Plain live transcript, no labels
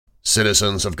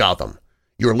citizens of Gotham.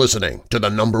 You're listening to the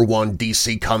 #1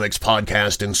 DC Comics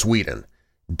podcast in Sweden,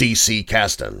 DC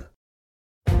Kasten.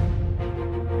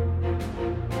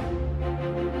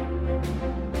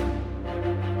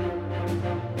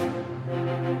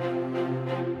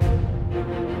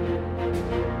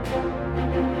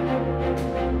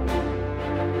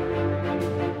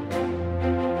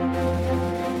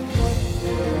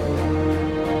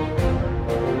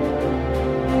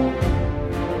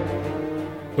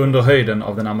 Under höjden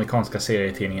av den amerikanska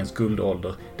serietidningens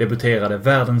guldålder debuterade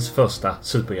världens första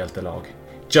superhjältelag,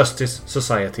 Justice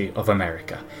Society of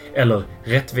America, eller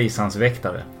Rättvisans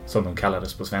väktare, som de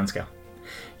kallades på svenska.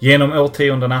 Genom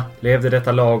årtiondena levde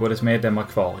detta lag och dess medlemmar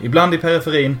kvar, ibland i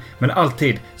periferin, men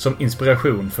alltid som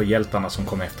inspiration för hjältarna som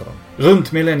kom efter dem.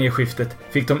 Runt millennieskiftet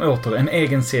fick de åter en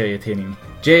egen serietidning,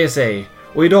 JSA,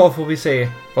 och idag får vi se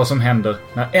vad som händer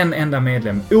när en enda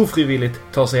medlem ofrivilligt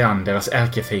tar sig an deras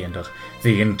ärkefiender,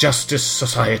 The Injustice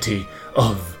Society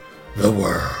of the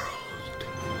World.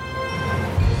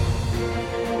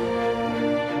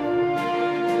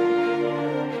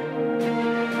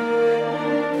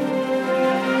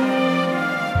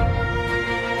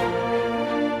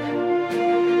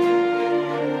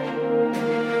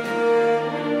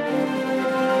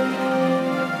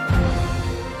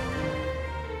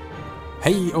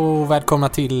 Hej och välkomna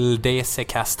till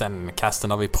DC-kasten. Kasten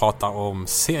där vi pratar om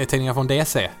serietidningar från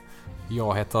DC.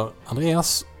 Jag heter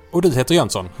Andreas och du heter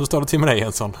Jönsson. Hur står det till med dig,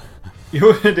 Jönsson?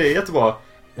 Jo, det är jättebra.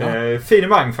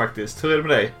 Finemang faktiskt. Hur är det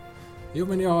med dig? Jo,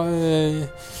 men jag är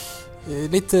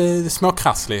lite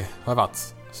småkrasslig har jag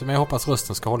varit. Så jag hoppas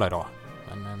rösten ska hålla idag.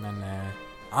 Men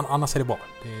annars är det bra.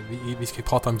 Vi ska ju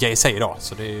prata om JSA idag,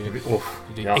 så det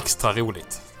är extra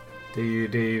roligt. Det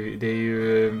är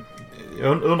ju...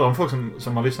 Jag undrar om folk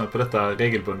som har lyssnat på detta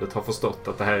regelbundet har förstått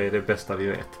att det här är det bästa vi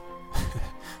vet.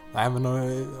 Nej, men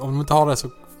om de inte har det så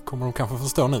kommer de kanske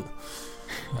förstå nu.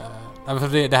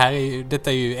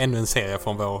 Detta är ju ännu en serie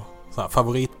från vår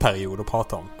favoritperiod att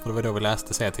prata om. För det var då vi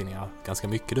läste serietidningar ganska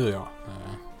mycket, du och jag.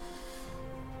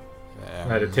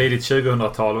 Vad är det? Tidigt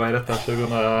 2000-tal? Vad är detta?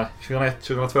 2001,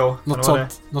 2002?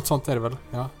 Något sånt är det väl,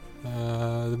 ja.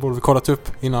 Det borde vi kollat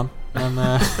upp innan.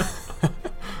 Men...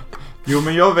 Jo,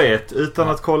 men jag vet. Utan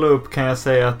att kolla upp kan jag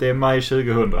säga att det är maj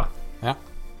 2000. Ja.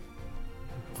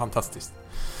 Fantastiskt.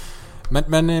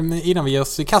 Men innan vi ger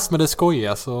oss i kast med det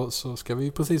skojiga så ska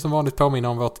vi precis som vanligt påminna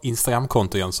om vårt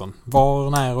Instagram-konto, Jönsson. Var,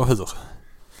 när och hur?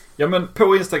 Ja, men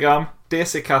på Instagram,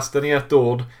 DC-kasten i ett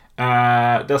ord.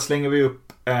 Där slänger vi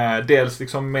upp dels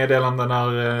liksom meddelanden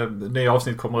när nya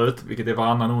avsnitt kommer ut, vilket är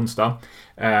varannan onsdag.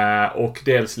 Och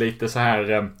dels lite så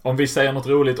här, om vi säger något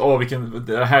roligt,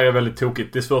 det här är väldigt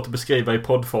tokigt, det är svårt att beskriva i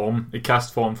poddform, i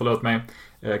kastform, förlåt mig.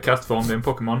 Kastform, det är en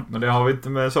Pokémon, men det har vi inte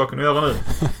med saken att göra nu.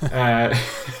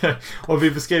 Om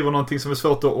vi beskriver någonting som är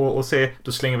svårt att se,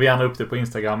 då slänger vi gärna upp det på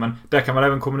Instagram. Men där kan man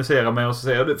även kommunicera med oss och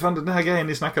säga, fan, den här grejen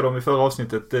ni snackade om i förra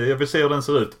avsnittet, jag vill se hur den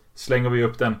ser ut. Slänger vi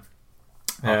upp den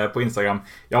på Instagram.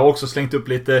 Jag har också slängt upp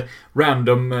lite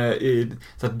random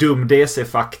dum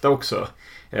DC-fakta också.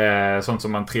 Sånt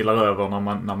som man trillar över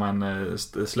när man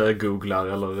slögooglar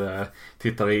eller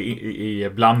tittar i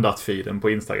blandat-feeden på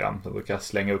Instagram. Jag brukar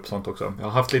slänga upp sånt också. Jag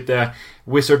har haft lite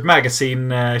Wizard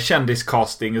Magazine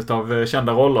kändiscasting utav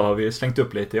kända roller, har vi slängt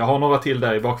upp lite. Jag har några till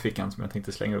där i bakfickan som jag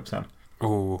tänkte slänga upp sen.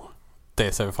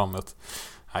 Det ser vi fram emot.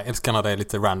 Jag älskar när det är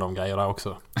lite random grejer där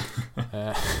också.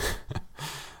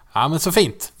 Ja, men så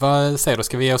fint. Vad säger du?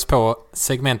 Ska vi ge oss på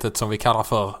segmentet som vi kallar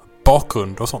för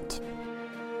bakgrund och sånt?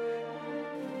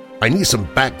 I need some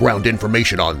background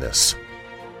information on this.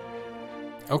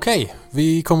 Okej,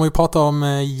 vi kommer ju prata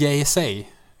om JSA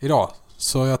idag.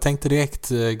 Så jag tänkte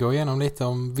direkt gå igenom lite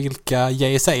om vilka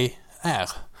JSA är.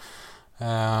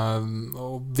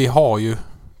 Och vi har ju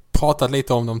pratat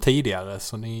lite om dem tidigare,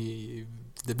 så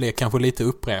det blir kanske lite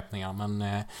upprepningar, men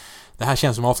det här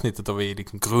känns som avsnittet då vi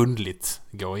liksom grundligt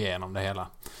går igenom det hela.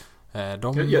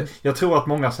 Jag tror att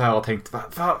många så här har tänkt,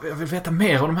 jag vill veta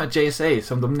mer om de här JSA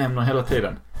som de nämner hela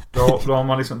tiden. Då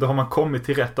har man kommit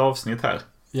till rätt avsnitt här.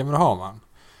 Ja, men det har man.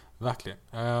 Verkligen.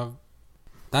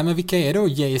 Nej, men vilka är då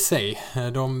JSA?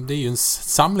 Det är ju en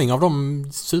samling av de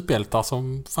superhjältar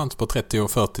som fanns på 30- och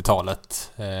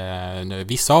 40-talet.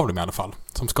 Vissa av dem i alla fall.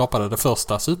 Som skapade det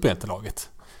första superhjältelaget.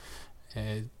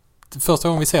 Första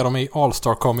gången vi ser dem i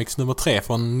All-Star Comics nummer 3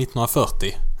 från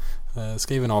 1940.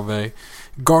 Skriven av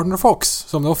Gardner Fox,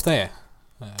 som det ofta är.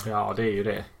 Ja, det är ju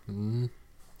det.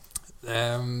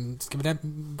 Ska vi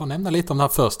bara nämna lite om det här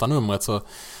första numret, så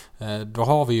då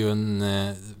har vi ju en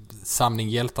samling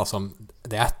hjältar som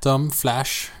The Atom,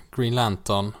 Flash, Green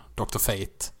Lantern, Dr.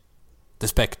 Fate, The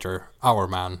Spectre,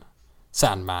 Hourman,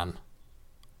 Sandman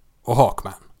och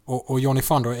Hawkman. Och Johnny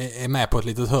Thunder är med på ett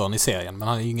litet hörn i serien, men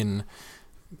han är ju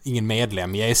ingen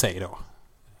medlem i JSA då.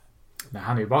 Nej,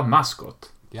 han är ju bara en maskot.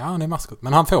 Ja, han är maskot.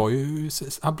 Men han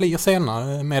blir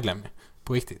senare medlem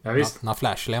på riktigt. Ja, visst. När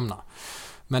Flash lämnar.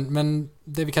 Men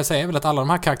det vi kan säga är väl att alla de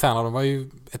här karaktärerna, de var ju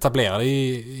etablerade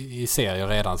i serier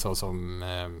redan, så som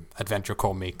Adventure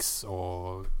Comics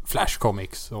och Flash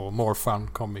Comics och More Fun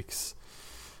Comics.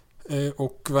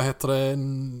 Och vad heter det?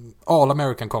 All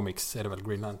American Comics är det väl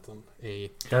Green Lantern i.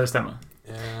 Ja, det stämmer.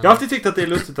 Jag har alltid tyckt att det är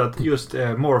lustigt att just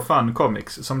More Fun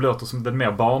Comics, som låter som den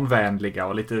mer barnvänliga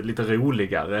och lite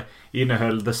roligare,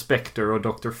 innehöll The Spectre och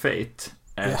Dr. Fate.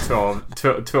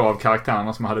 Två av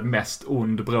karaktärerna som hade mest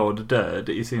ond, bråd död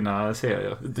i sina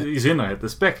serier. I synnerhet The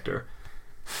Spectre.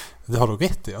 Det har du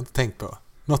rätt i, jag har inte tänkt på.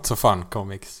 Not so fun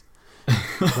comics.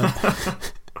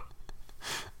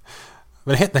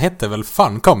 Men det hette väl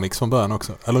Fun Comics från början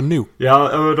också? Eller nu? Ja,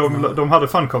 de hade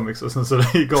Fun Comics och sen så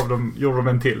gjorde de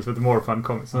en till som heter More Fun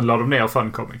Comics. Sen la de ner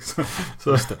Fun Comics.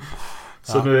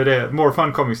 Så nu är det More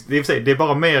Fun Comics. Det är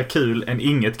bara mer kul än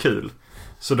inget kul.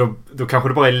 Så då kanske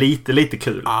det bara är lite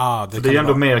kul. Det är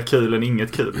ändå mer kul än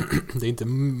inget kul. Det är inte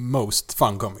most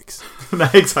fun comics. Nej,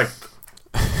 exakt.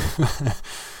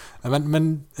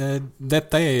 men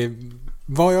detta är,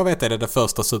 vad jag vet, är det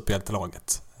första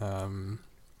superhjältelaget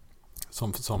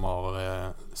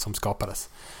som skapades.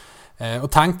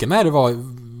 Och tanken med det var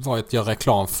att göra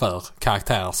reklam för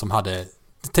karaktärer som hade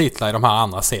titlar i de här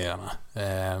andra serierna.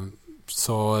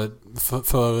 Så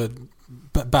för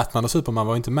Batman och Superman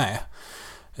var inte med.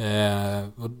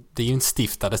 Och det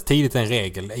instiftades tidigt en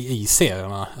regel i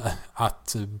serierna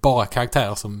att bara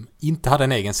karaktärer som inte hade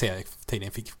en egen serie för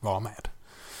tiden fick vara med.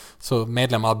 Så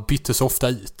medlemmar byttes ofta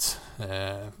ut.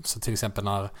 Så till exempel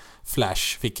när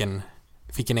Flash fick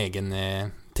en egen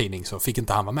tidning, så fick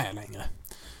inte han vara med längre,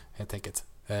 helt enkelt.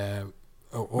 Men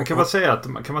kan man säga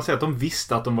att de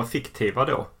visste att de var fiktiva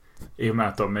då? I och med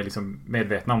att de är liksom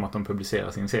medvetna om att de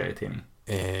publicerar sin serietidning.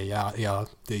 Det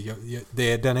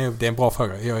är en bra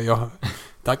fråga. Jag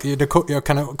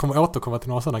kommer återkomma till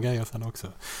några sådana grejer sen också.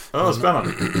 Ja,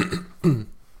 spännande.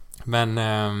 Men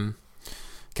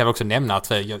kan vi också nämna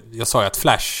att jag sa ju att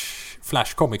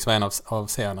Flash Comics var en av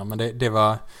serierna, men det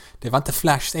var inte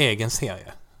Flashs egen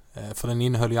serie. För den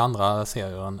innehöll ju andra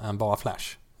serier än bara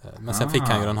Flash. Men sen fick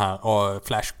han ju den här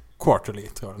Flash Quarterly,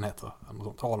 tror jag den heter.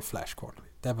 All Flash Quarterly.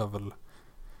 Det var väl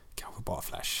kanske bara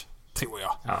Flash, tror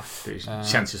jag. Ja, det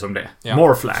känns ju som det. Ja.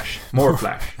 More Flash.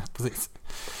 Precis.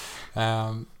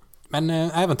 Men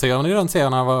äventyren i den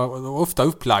serien var ofta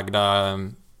upplagda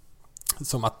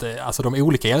som att alltså de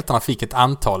olika hjältarna fick ett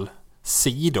antal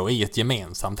sidor i ett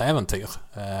gemensamt äventyr.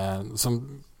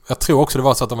 Som jag tror också det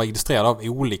var så att de var illustrerade av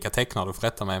olika tecknare. Du får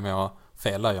rätta mig om jag har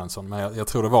fel där, Jönsson. Men jag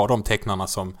tror det var de tecknarna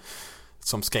som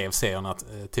skrev serierna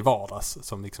till vardags,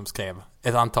 som liksom skrev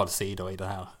ett antal sidor i det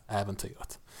här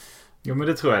äventyret. Jo, men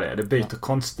det tror jag det är. Det byter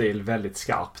konststil väldigt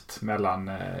skarpt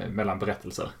mellan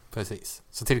berättelser. Precis.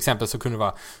 Så till exempel så kunde det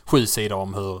vara 7 sidor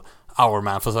om hur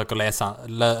Hourman försöker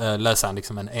lösa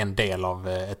en del av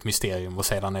ett mysterium, och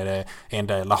sedan är det en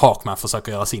del där Hawkman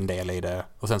försöker göra sin del i det,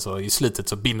 och sen så i slutet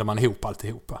så binder man ihop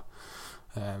alltihopa.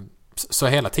 Så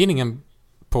hela tidningen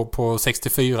på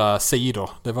 64 sidor,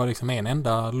 det var liksom en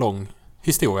enda lång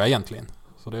historia egentligen.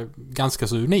 Så det är ganska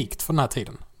så unikt för den här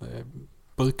tiden. Det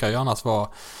brukar ju annars vara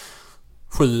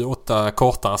 7-8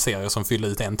 kortare serier som fyller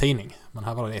ut en tidning. Men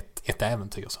här var det ett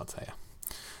äventyr, så att säga.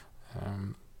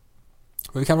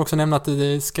 Vi kan också nämna att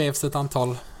det skrevs ett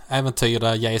antal äventyr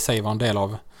där JSA var en del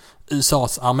av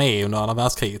USAs armé under andra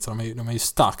världskriget. Så de är ju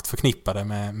starkt förknippade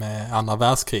med andra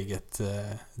världskriget.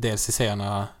 Dels i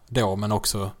serierna då, men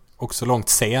också långt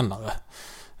senare.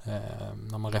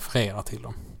 När man refererar till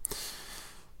dem.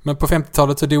 Men på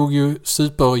 50-talet så dog ju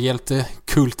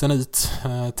superhjältekulten ut.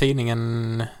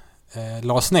 Tidningen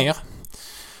lades ner.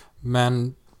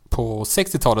 Men på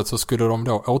 60-talet så skulle de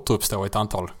då återuppstå ett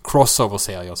antal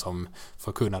crossover-serier som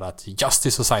förkunnade att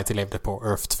Justice Society levde på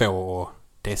Earth 2 och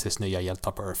DCs nya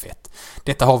hjältar på Earth 1.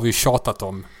 Detta har vi ju tjatat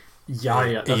om i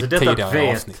alltså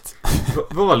tidigare avsnitt.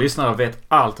 Våra lyssnare vet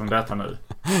allt om detta nu.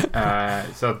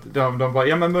 Så att de bara,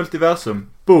 ja men multiversum,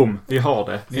 boom, vi har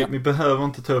det. Vi behöver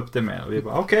inte ta upp det mer. Vi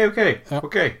bara, okej.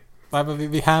 Nej,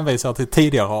 men vi hänvisar till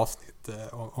tidigare avsnitt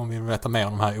om vi vill veta mer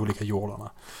om de här olika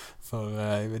jordarna.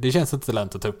 För det känns inte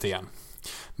lönt att ta upp det igen.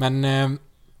 Men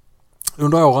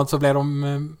under åren så blev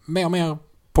de mer och mer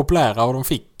populära, och de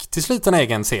fick till slut en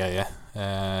egen serie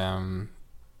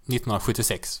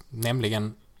 1976,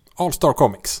 nämligen All Star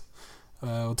Comics.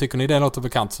 Och tycker ni det låter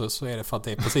bekant så är det för att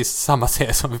det är precis samma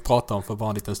serie som vi pratade om för bara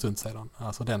en liten stund sedan.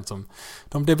 Alltså den som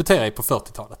de debuterade i på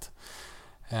 40-talet.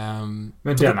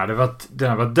 Men den hade varit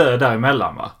död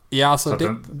däremellan, va? Ja, alltså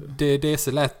det är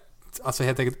så lätt, alltså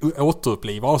helt enkelt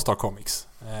återuppliva All-Star Comics.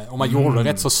 Och man gjorde det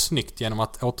rätt så snyggt genom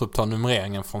att återuppta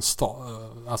numreringen från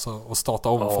och starta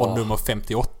om från nummer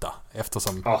 58,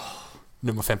 eftersom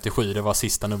nummer 57 det var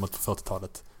sista numret på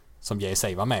 40-talet som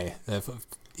JSA var med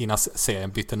innan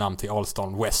serien bytte namn till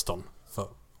All-Star Western. För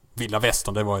Vilda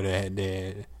Western, det var ju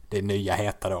det nya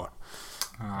heta då.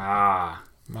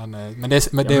 Men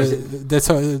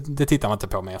det tittar man inte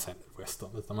på mer sen, Western,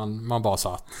 utan man bara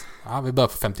sa att vi börjar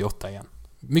på 58 igen.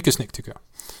 Mycket snyggt tycker jag.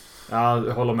 Ja,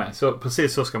 jag håller med. Så,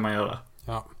 precis så ska man göra.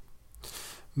 Ja.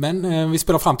 Men vi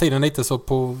spelar framtiden lite så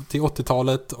till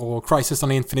 80-talet och Crisis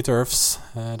on Infinite Earths.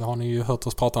 Det har ni ju hört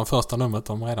oss prata om första numret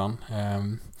om redan.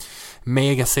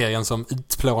 Megaserien som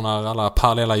utplånar alla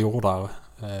parallella jordar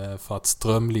för att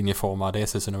strömlinjeforma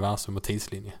DCs universum och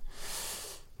tidslinje.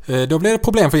 Då blev det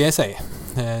problem för JSA.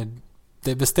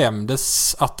 Det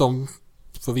bestämdes att de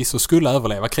förvisso skulle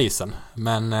överleva krisen,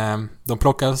 men de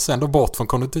plockades ändå bort från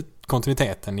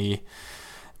kontinuiteten i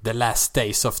The Last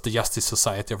Days of the Justice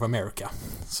Society of America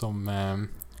som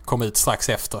kom ut strax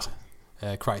efter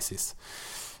Crisis.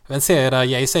 En serie där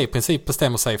JSA i princip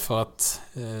bestämmer sig för att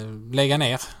lägga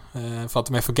ner för att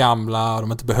de är för gamla och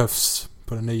de inte behövs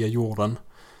på den nya jorden.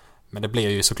 Men det blir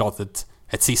ju såklart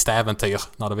ett sista äventyr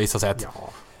när det visar sig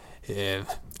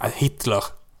att Hitler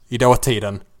i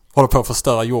dåtiden håller på att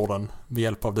förstöra jorden med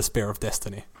hjälp av The Spear of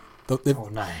Destiny.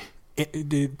 Nej.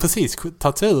 Det precis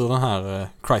tagit ur den här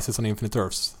Crisis on Infinite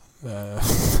Earths.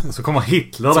 Så kommer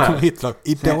Hitler där. Så kommer Hitler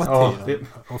i dåtiden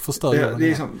och förstör jorden.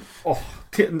 Det är som,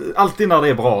 alltid när det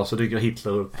är bra så dyker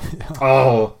Hitler upp.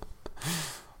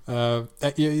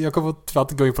 Jag kommer tyvärr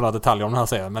inte gå in på några detaljer om den här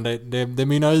serien, men det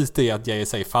mynnar ut i att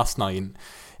JSA fastnar i en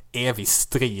evig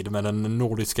strid med den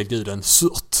nordiska guden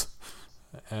Surt.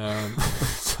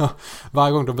 Så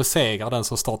varje gång de besegrar den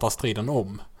så startar striden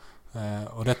om.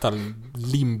 Och detta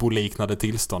limbo-liknande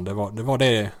tillstånd, det var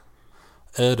det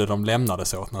öde de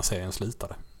lämnades åt när serien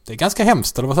slutade. Det är ganska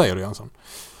hemskt, eller vad säger du, Jönsson?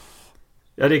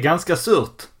 Ja, det är ganska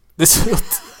surt. Det är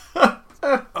surt.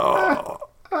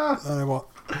 Det är bra.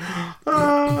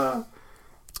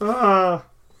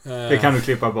 Det kan du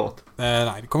klippa bort.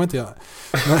 Nej, det kommer jag inte göra.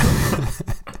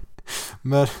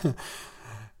 Men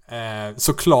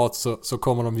såklart så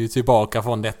kommer de ju tillbaka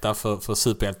från detta för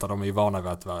superhjältar. De är ju vana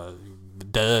vid att vara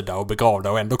döda och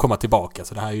begravda och ändå komma tillbaka.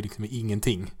 Så det här är ju liksom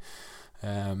ingenting.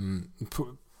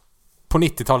 På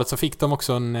 90-talet så fick de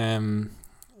också en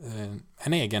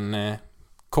egen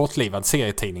kortlivad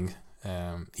serietidning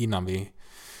innan vi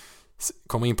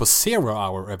kommer in på Zero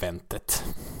Hour-eventet.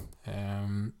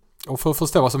 Och för att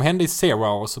förstå vad som hände i Zero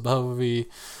Hour så behöver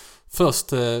vi först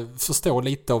förstå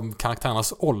lite om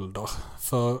karaktärernas ålder.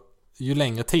 För ju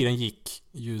längre tiden gick,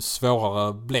 ju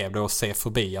svårare blev det att se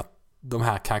förbi att de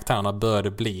här karaktärerna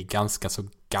började bli ganska så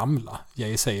gamla.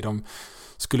 JSA, de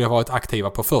skulle ha varit aktiva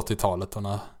på 40-talet och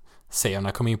när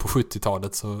serierna kom in på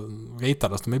 70-talet så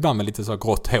ritades de ibland med lite så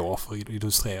grått hår för att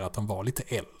illustrera att de var lite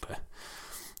äldre.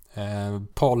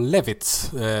 Paul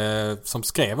Levitz som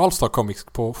skrev All-Star Comics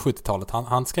på 70-talet,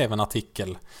 han skrev en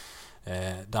artikel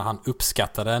där han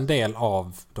uppskattade en del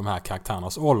av de här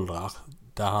karaktärernas åldrar,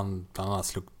 där han bland annat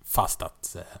slog fast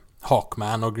att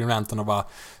Hawkman och Green Lantern var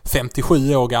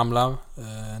 57 år gamla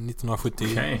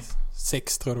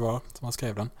 1976 tror jag det var som han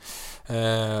skrev den.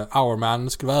 Hourman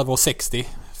skulle vara över 60,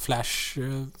 Flash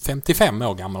 55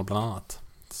 år gammal bland annat.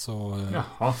 Så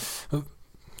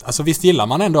alltså visst gillar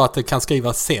man ändå att det kan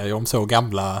skrivas serier om så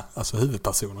gamla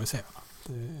huvudpersoner i serierna.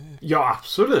 Ja,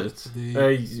 absolut.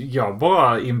 Jag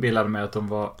bara inbillade mig att de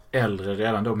var äldre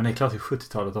redan då. Men det är klart, i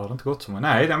 70-talet har det inte gått så många.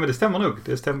 Nej, men det stämmer nog.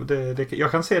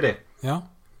 Jag kan se det. Ja,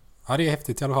 det är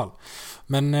häftigt i alla fall.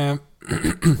 Men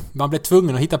man blev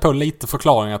tvungen att hitta på lite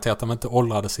förklaringar till att de inte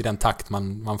åldrades i den takt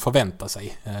man förväntar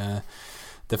sig.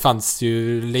 Det fanns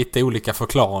ju lite olika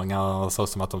förklaringar, så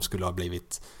som att de skulle ha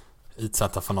blivit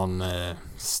utsatta för någon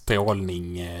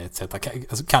strålning etc.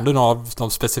 Kan du några av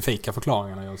de specifika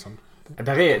förklaringarna, Jönsson?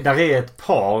 Där är ett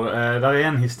par. Där är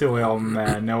en historia om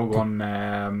någon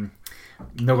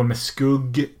med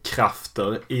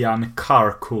skuggkrafter, Ian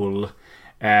Karkull,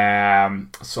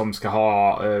 som ska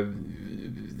ha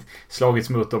slagits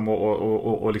mot dem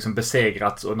och liksom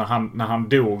besegrats, och när han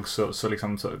dog så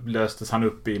löstes han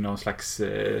upp i någon slags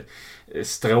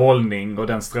strålning, och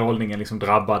den strålningen liksom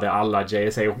drabbade alla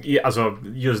JSA, och alltså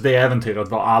just det äventyret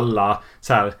var alla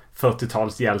så här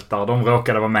 40-talshjältar, de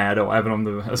råkade vara med då, även om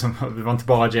det var inte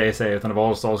bara JSA utan det var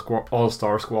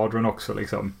All-Star Squadron också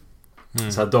liksom.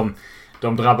 Så att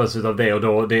de drabbades av det, och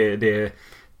då det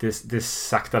det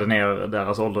saktade ner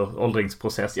deras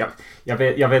åldringsprocess.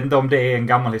 Jag vet inte om det är en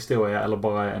gammal historia eller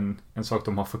bara en sak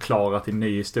de har förklarat i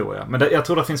ny historia. Men jag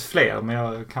tror det finns fler, men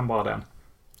jag kan bara den.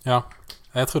 Ja,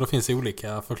 jag tror det finns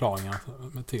olika förklaringar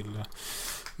till det.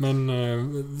 Men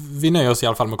vi nöjer oss i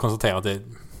alla fall med att konstatera att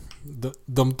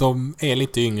de är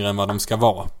lite yngre än vad de ska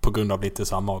vara på grund av lite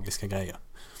så här magiska grejer.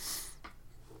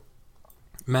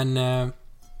 Men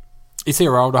i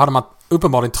Zero då hade man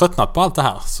uppenbarligen tröttnat på allt det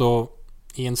här, så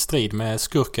i en strid med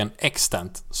skurken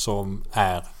Extant som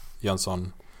är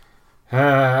Jönsson.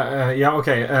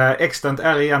 Extant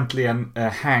är egentligen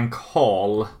Hank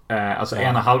Hall, alltså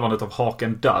ena halvan av Hawk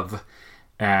and Dove.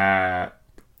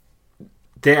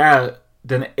 Det är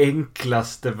den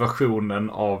enklaste versionen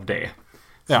av det.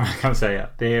 Som man kan säga.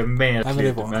 Det är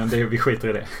mer men vi skiter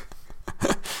i det.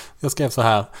 Jag skrev så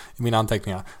här i mina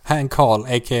anteckningar. Hank Hall,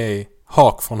 a.k.a.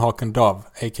 Hawk från Hawk and Dove,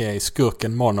 a.k.a.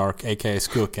 skurken Monarch, a.k.a.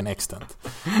 skurken Extant.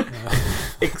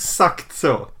 Exakt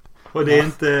så. Och det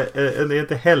är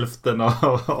inte hälften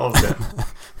av det.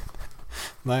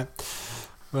 Nej.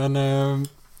 Men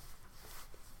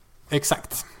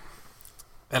exakt.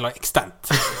 Eller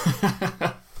extant.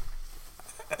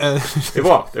 Det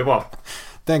är bra.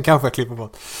 Den kanske jag klipper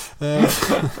bort.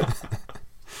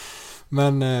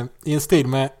 Men i en strid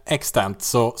med Extant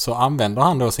så använder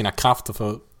han då sina krafter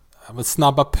för att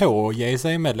snabba på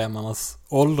JSA-medlemmarnas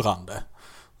åldrande.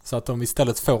 Så att de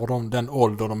istället får den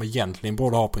ålder de egentligen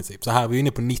borde ha i princip. Så här är vi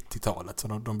inne på 90-talet. Så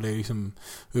de blir liksom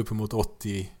uppemot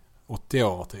 80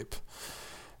 år typ.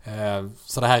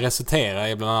 Så det här resulterar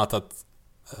i bland annat att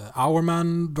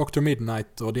Hourman, Dr.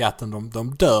 Midnight och The Atom,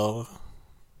 de dör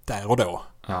där och då.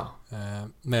 Ja.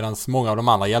 Medan många av de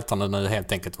andra hjältarna nu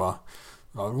helt enkelt var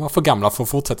för gamla för att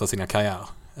fortsätta sina karriärer.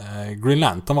 Green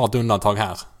Lantern var ett undantag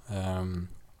här.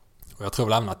 Och jag tror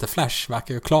väl även att The Flash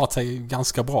verkar ju klarat sig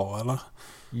ganska bra, eller?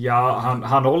 Ja,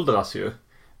 han åldras ju.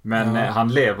 Men han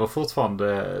lever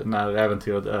fortfarande när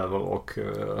äventyret är över och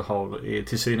har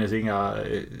till synes inga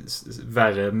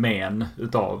värre men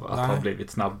utav att ha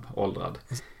blivit snabbåldrad.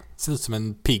 Ser ut som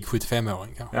en pigg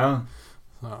 75-åring kanske.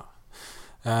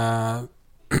 Ja.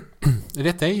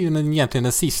 Detta är ju egentligen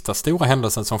den sista stora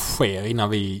händelsen som sker innan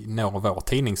vi når vår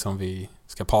tidning som vi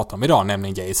ska prata om idag,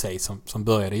 nämligen JSA som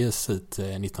började ges ut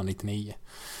 1999.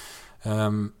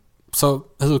 Så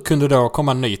hur kunde då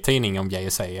komma en ny tidning om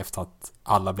JSA efter att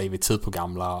alla blivit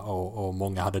supergamla och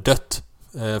många hade dött?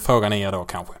 Frågan är då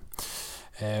kanske.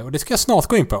 Och det ska jag snart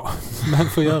gå in på. Men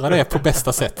för att göra det på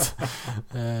bästa sätt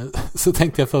så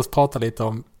tänkte jag först prata lite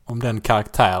om den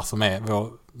karaktär som är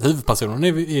vår huvudpersonen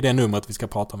i det numret vi ska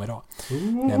prata om idag.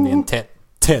 Nämligen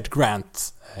Ted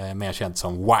Grant, mer känd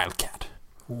som Wildcat.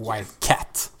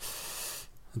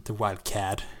 Inte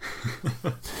Wildcat.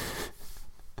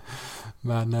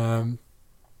 Men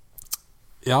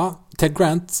Ted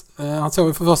Grant, han såg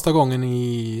vi för första gången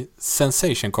i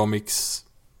Sensation Comics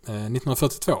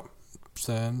 1942.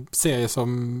 En serie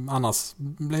som annars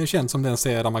blev känd som den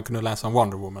serie där man kunde läsa om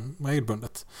Wonder Woman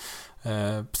regelbundet.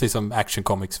 Precis som Action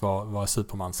Comics var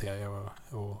Superman-serie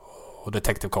och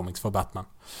Detective Comics var Batman.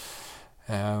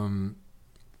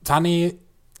 Han är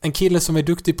en kille som är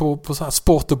duktig på så här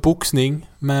sport och boxning,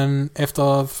 men efter att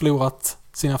ha förlorat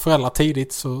sina föräldrar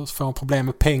tidigt så får han problem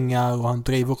med pengar och han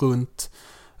driver runt.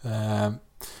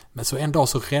 Men så en dag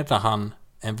så räddar han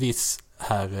en viss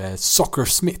herr Soccer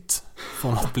Smith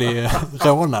från att bli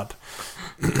rånad.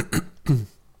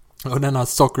 Och denna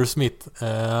Soccer Smith,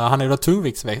 han är då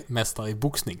tungviktsmästare i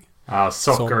boxning. Ja,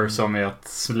 soccer som är att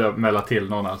smälla till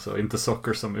någon, alltså. Inte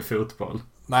soccer som i fotboll.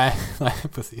 Nej,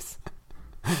 precis.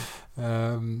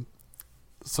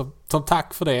 Så som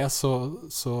tack för det så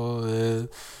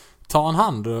tar han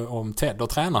hand om Ted och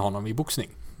tränar honom i boxning.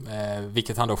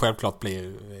 Vilket han då självklart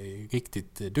blir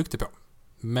riktigt duktig på.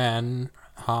 Men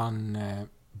han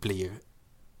blir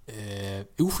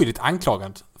oskyldigt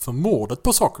anklagad för mordet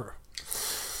på Soccer.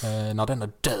 När denna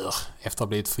dör efter att ha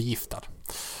blivit förgiftad.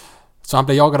 Så han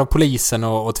blir jagad av polisen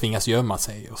och tvingas gömma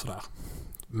sig och sådär.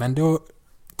 Men då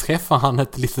träffar han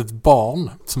ett litet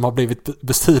barn som har blivit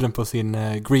bestulen på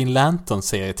sin Green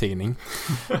Lantern-serietidning.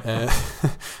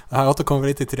 Här återkommer vi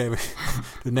lite till det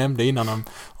du nämnde innan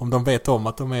om de vet om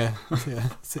att de är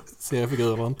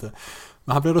seriefigurer eller inte.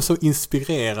 Men han blir då så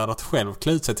inspirerad att själv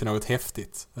klä ut sig till något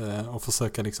häftigt och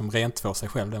försöka liksom rentvå sig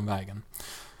själv den vägen.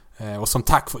 Och som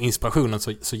tack för inspirationen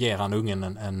så ger han ungen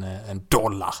en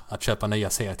 $1 att köpa nya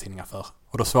serietidningar för.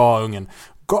 Och då svarar ungen: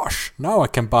 "Gosh, now I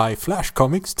can buy Flash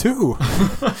Comics too."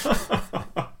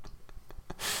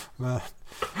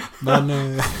 men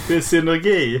det är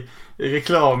synergi i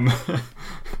reklam.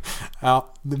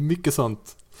 Ja, det är mycket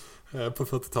sånt på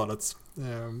 40-talet.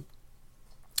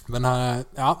 Men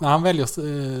när han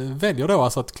väljer då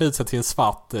alltså att klä ut sig till en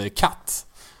svart katt.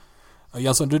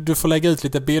 Alltså, du får lägga ut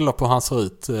lite bilder på hur han ser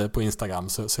ut på Instagram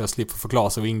så jag slipper förklara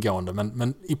så ingående.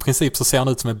 Men i princip så ser han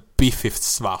ut som en biffig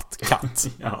svart katt.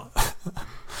 Ja.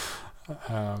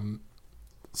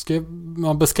 Ska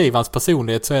man beskriva hans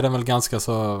personlighet så är den väl ganska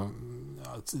så...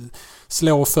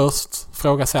 Slå först,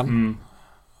 fråga sen.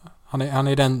 Han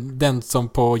är den som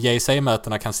på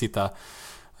JC-mötena kan sitta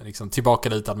liksom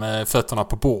tillbakalutad med fötterna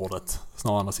på bordet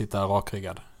snarare än att sitta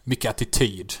rakryggad. Mycket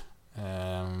attityd.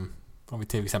 Om vi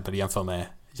till exempel jämför med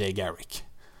Jay Garrick.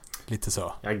 Lite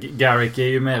så. Ja, Garrick är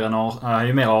ju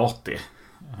mer artig.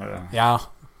 Ja,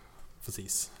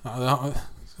 precis.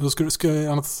 Hur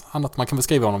skulle annat man kan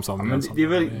beskriva honom som? Men det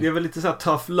är väl lite så här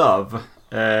tough love.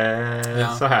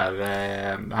 Så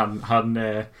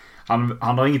här.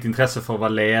 Han har inget intresse för att vara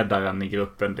ledaren i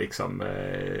gruppen liksom.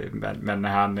 Men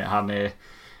han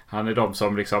är de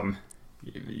som liksom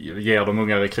ger de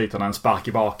unga rekryterna en spark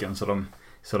i baken så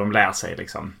de lär sig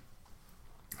liksom.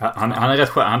 Han är rätt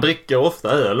skön. Han dricker ofta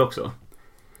öl också.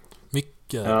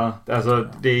 Mycket. Ja, alltså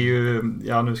det är ju...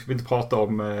 Ja, nu ska vi inte prata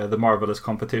om The Marvelous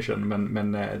Competition,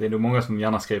 men det är nog många som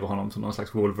gärna skriver honom som någon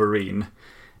slags Wolverine.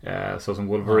 Så som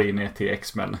Wolverine är till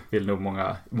X-Men vill nog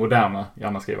många moderna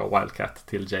gärna skriva Wildcat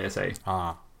till JSA.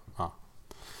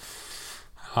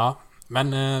 Ja,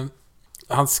 men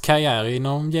hans karriär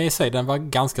inom JSA den var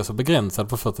ganska så begränsad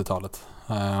på 40-talet.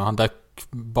 Han dök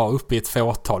bara upp i ett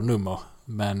fåtal nummer.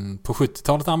 Men på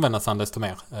 70-talet användes han desto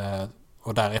mer.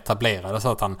 Och där etablerades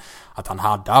att han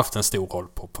hade haft en stor roll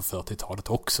på 40-talet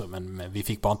också. Men vi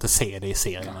fick bara inte se det i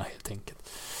serierna helt enkelt.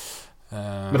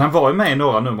 Men han var ju med i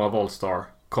några nummer av All Star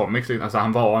Comics. Alltså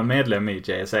han var en medlem i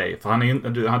JSA.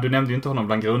 För du nämnde ju inte honom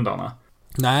bland grundarna.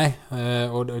 Nej,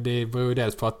 och det beror ju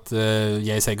dels på att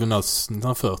JSA grundades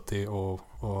 1940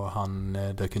 och han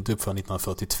dök inte upp för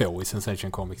 1942 i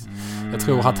Sensation Comics. Jag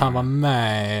tror att han var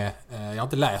med... Jag har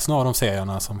inte läst några av de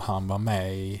serierna som han var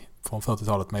med i från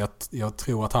 40-talet, men jag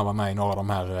tror att han var med i några av de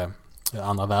här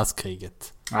andra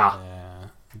världskriget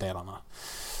delarna.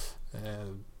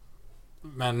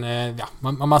 Men ja,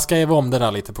 man skrev om det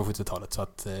där lite på 70-talet så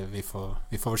att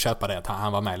vi får väl köpa det att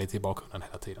han var med lite i bakgrunden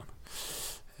hela tiden.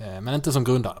 Men inte som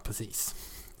grundare, precis.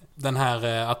 Den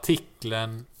här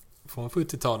artikeln från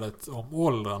 70-talet om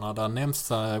åldrarna, där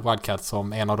nämns Wildcat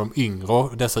som en av de yngre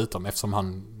dessutom, eftersom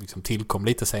han liksom tillkom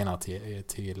lite senare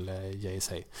till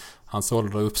JSA. Hans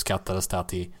ålder uppskattades där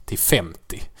till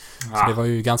 50. Så det var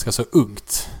ju ganska så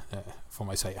ungt, får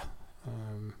man ju säga.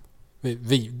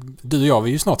 Du och jag, vi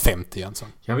är ju snart 50 igen.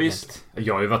 Ja visst.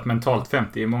 Jag har ju varit mentalt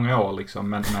 50 i många år liksom,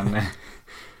 men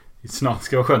snart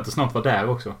ska det vara skönt att snart vara där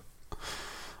också.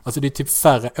 Alltså det är typ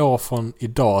färre år från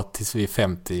idag tills vi är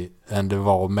 50 än det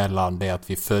var mellan det att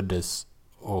vi föddes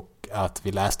och att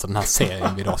vi läste den här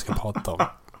serien vi idag ska prata om.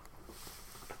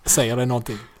 Säger det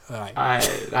någonting? Nej,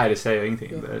 det säger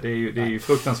ingenting. Det är ju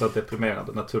fruktansvärt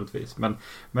deprimerande naturligtvis.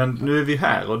 Men nu är vi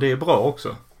här och det är bra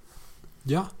också.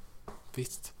 Ja,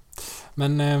 visst.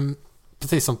 Men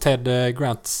precis som Ted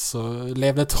Grant så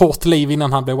levde ett hårt liv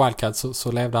innan han blev Wildcat,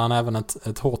 så levde han även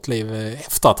ett hårt liv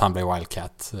efter att han blev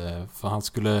Wildcat. För han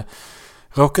skulle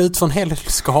råka ut för en hel del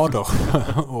skador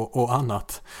och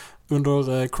annat.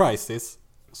 Under Crisis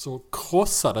så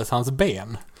krossades hans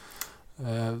ben.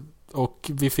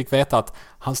 Och vi fick veta att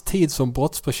hans tid som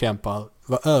brottsbekämpare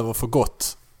var över för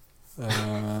gott.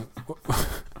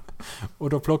 Och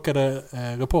då plockade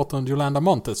reportern Yolanda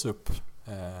Montes upp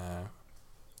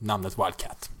namnet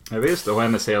Wildcat. Ja visst, och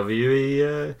henne ser vi ju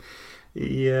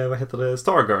i vad heter det,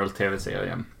 Stargirl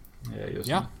TV-serien.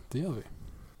 Ja, det gör vi.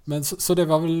 Men så det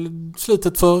var väl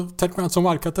slutet för Ted Grant som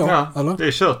Wildcat då? Ja, eller? det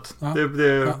är kört. Ja. Det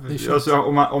är kört. Alltså,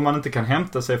 om man inte kan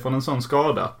hämta sig från en sån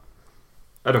skada,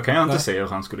 då kan jag inte se hur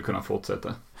han skulle kunna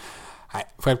fortsätta. Nej,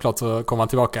 självklart så kommer han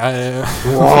tillbaka.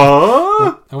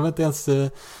 Om inte ens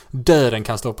döden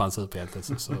kan stoppa en superhjälte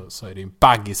så är det en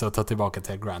baggis att ta tillbaka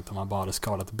Ted Grant om man bara hade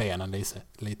skadat benen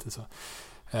lite så.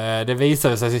 Det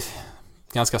visade sig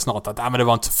ganska snart att men det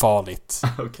var inte så farligt.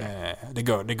 Okay.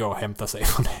 Det går att hämta sig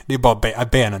från det. Det är bara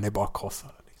benen är bara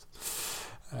krossade.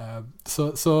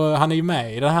 Så han är ju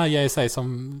med i det här JSA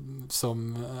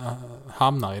som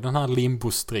hamnar i den här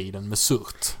limbostriden med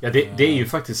Surt. Ja, det är ju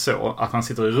faktiskt så att han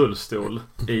sitter i rullstol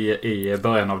i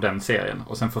början av den serien.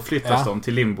 Och sen förflyttas de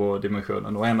till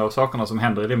limbodimensionen. Och en av sakerna som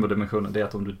händer i limbodimensionen är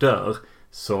att om du dör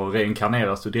så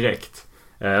reinkarneras du direkt.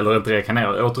 Eller inte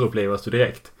reinkarneras, återupplevas du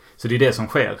direkt. Så det är det som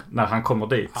sker. När han kommer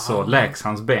dit så läks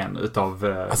hans ben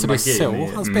utav alltså det är så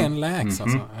hans ben läks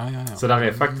alltså. Ja. Så där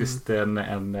är faktiskt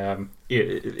en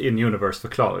in-universe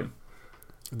förklaring.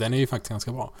 Den är ju faktiskt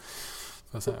ganska bra,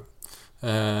 får jag säga.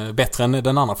 Bättre än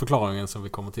den andra förklaringen som vi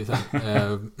kommer till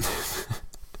sen.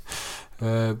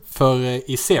 För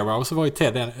i Zero så var ju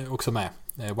Ted också med,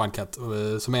 Wildcat,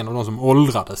 som en av de som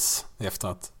åldrades efter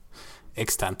att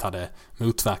Extant hade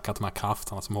motverkat de här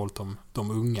krafterna som hållit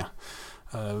de unga.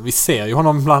 Vi ser ju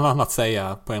honom bland annat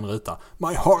säga på en ruta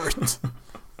My heart!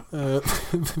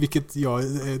 Vilket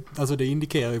alltså det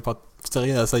indikerar ju på att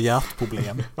seriösa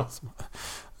hjärtproblem.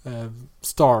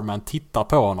 Starman tittar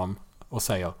på honom och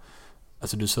säger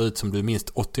alltså du ser ut som du är minst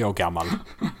 80 år gammal.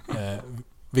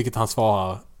 Vilket han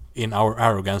svarar In our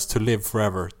arrogance to live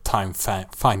forever time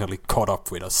finally caught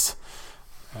up with us.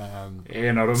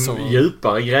 En av de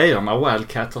djupare grejerna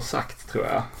Wildcat har sagt, tror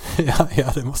jag.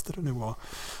 ja, det måste det nog vara.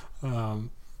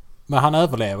 Men han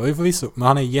överlever ju förvisso. Men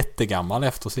han är jättegammal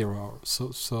efter Zero Hour.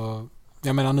 Så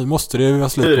jag menar, nu måste det ju vara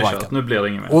slut på Wildcat. Nu blir det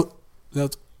inget mer.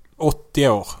 80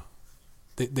 år.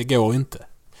 Det går inte.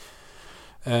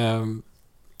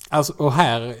 Alltså, och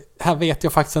här vet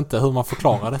jag faktiskt inte hur man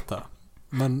förklarar detta.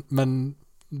 Men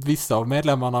vissa av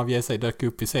medlemmarna av JSA dök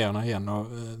upp i serierna igen. Och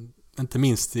inte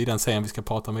minst i den serien vi ska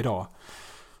prata om idag.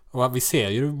 Och vi ser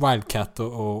ju Wildcat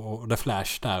och The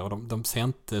Flash där. Och de ser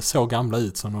inte så gamla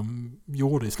ut som de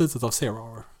gjorde i slutet av Zero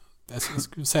Hour. Jag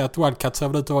skulle säga att Wildcat ser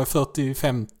väl ut att vara i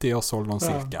 40-50 års åldern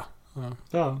cirka.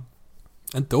 Ja.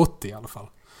 Inte 80 i alla fall.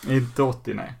 Inte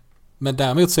 80, nej. Men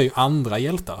däremot så är ju andra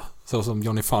hjältar, så som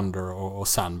Johnny Thunder och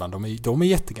Sandman, de är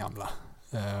jättegamla.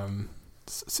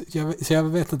 Så jag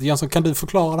vet inte, Jansson, kan du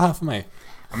förklara det här för mig?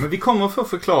 Ja, men vi kommer att få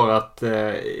förklarat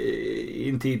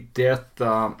inte i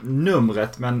detta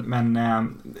numret, men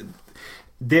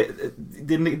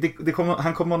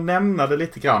han kommer att nämna det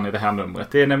lite grann i det här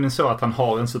numret. Det är nämligen så att han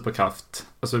har en superkraft.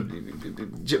 Alltså,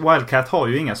 Wildcat har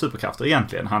ju inga superkrafter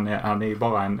egentligen. Han är ju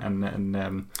bara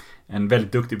en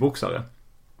väldigt duktig boxare.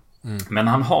 Men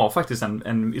han har faktiskt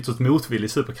en ytterst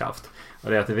motvillig superkraft. Och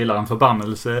det är att det vilar en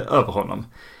förbannelse över honom.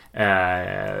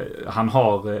 Han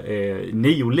har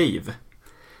 9 liv.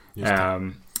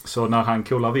 Så när han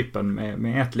coolar vippen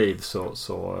med ett liv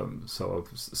så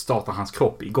startar hans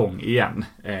kropp igång igen.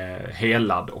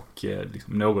 Helad och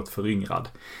liksom något föryngrad.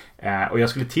 Och jag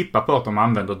skulle tippa på att de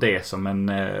använder det som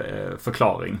en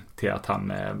förklaring till att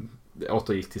han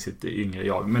återgick till sitt yngre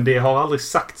jag. Men det har aldrig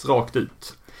sagts rakt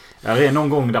ut. Det är någon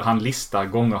gång där han listar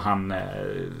gånger han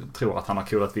tror att han har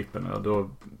coolat vippen. Och då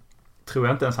tror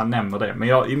jag inte ens han nämner det.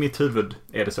 Men i mitt huvud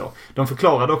är det så. De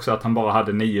förklarade också att han bara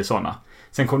hade 9 sådana.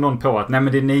 Sen kom någon på att nej,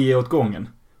 men det är 9 åt gången.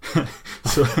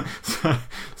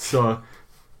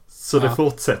 så det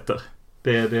fortsätter.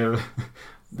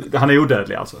 Han är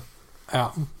odödlig alltså.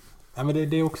 Ja, men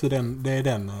det är också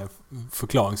den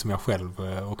förklaring som jag själv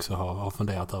också har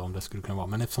funderat över om det skulle kunna vara.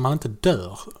 Men eftersom han inte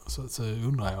dör så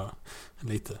undrar jag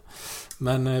lite.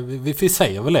 Men vi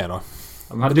säger väl det då.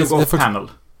 Han hade nog off panel.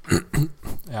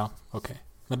 Ja, okej.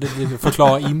 Men det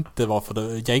förklarar inte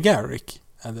varför Jay Garrick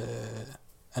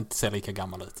inte ser lika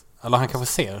gammal ut. Eller han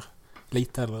kanske ser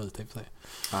lite äldre ut i och för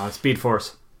sig. Speed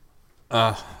Force.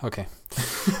 Okej.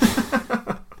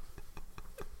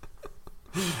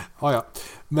 Ja.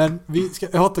 Men vi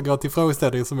ska återgå till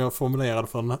frågeställningen som jag formulerade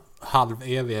för en halv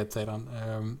evighet sedan.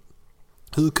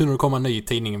 Hur kunde det komma en ny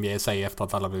tidning om JSA efter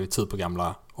att alla blivit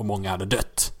supergamla och många hade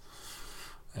dött?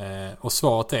 Och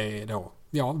svaret är då,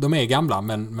 ja, de är gamla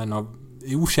men av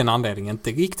okänd anledning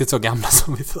inte riktigt så gamla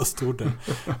som vi först trodde.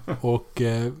 Och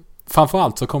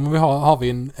framförallt så kommer har vi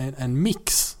en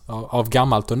mix av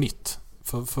gammalt och nytt.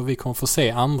 För vi kommer få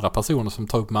se andra personer som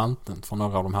tar upp manteln från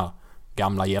några av de här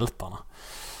gamla hjältarna.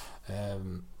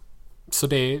 Så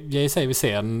det jag säger vi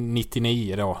ser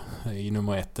 99 då i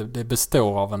nummer 1. Det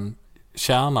består av en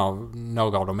kärna av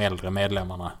några av de äldre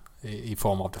medlemmarna i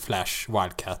form av The Flash,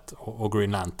 Wildcat och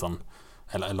Green Lantern.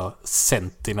 Eller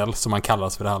Sentinel som man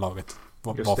kallas för det här laget.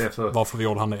 Varför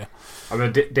gjorde han det? Ja,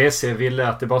 men DC ville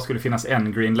att det bara skulle finnas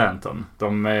en Green Lantern.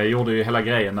 De gjorde ju hela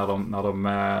grejen när de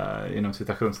inom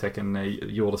citationstecken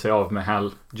gjorde sig av med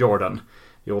Hal Jordan.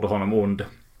 Gjorde honom ond.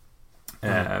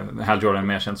 Hal Jordan är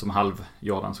mer känd som halv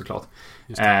Jordan såklart.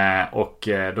 Och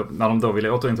när de då ville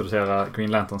återintroducera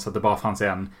Green Lantern så att det bara fanns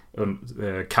en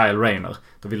Kyle Rayner,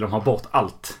 då ville de ha bort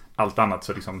allt annat.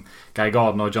 Så liksom Guy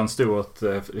Gardner och John Stewart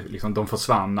liksom, de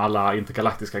försvann, alla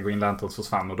intergalaktiska Green Lanterns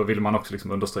försvann. Och då ville man också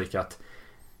liksom understryka att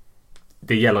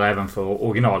det gäller även för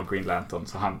original Green Lantern.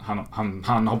 Så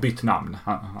han har bytt namn.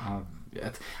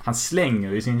 Han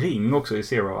slänger i sin ring också i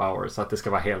Zero Hour så att det ska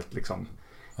vara helt liksom...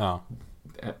 Ja.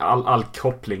 All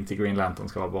koppling till Green Lantern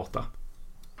ska vara borta.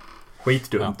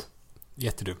 Skitdumt. Ja.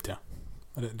 Jättedumt, ja.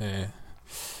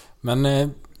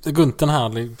 Men runt den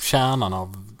här kärnan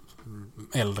av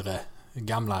äldre,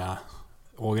 gamla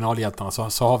originalhjältarna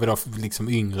så har vi då liksom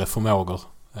yngre förmågor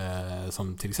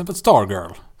som till exempel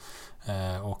Stargirl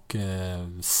och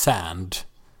Sand,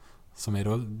 som är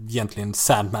då egentligen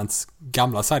Sandmans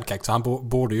gamla sidekick, så han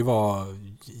borde ju vara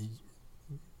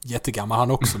jättegammal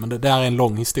han också, men det där är en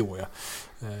lång historia.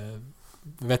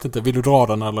 Jag vet inte, vill du dra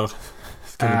den eller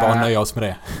ska vi bara nöja oss med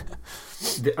det?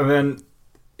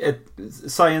 Ett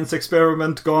science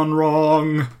experiment gone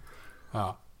wrong.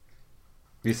 Ja.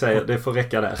 Vi säger det får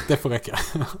räcka där. Det får räcka.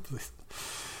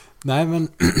 Nej, men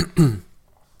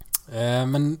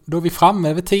men då är vi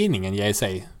framme vid tidningen JSA,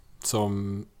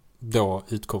 som då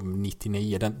utkom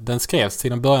 99. Den skrevs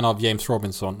till en början av James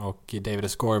Robinson och David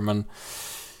S. Gorman.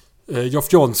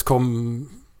 Geoff Johns kom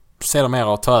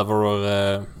sedermera att ta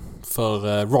över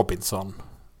för Robinson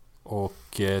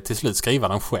och till slut skriva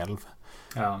den själv.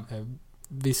 Ja.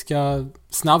 Vi ska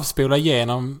snabbspola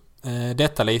igenom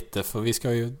detta lite, för vi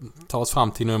ska ju ta oss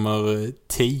fram till nummer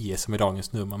 10 som är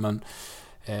dagens nummer, men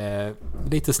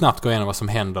lite snabbt gå igenom vad som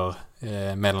händer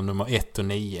mellan nummer 1 och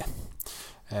 9.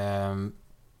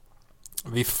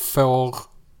 Vi får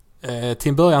till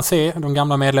en början se de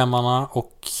gamla medlemmarna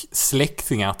och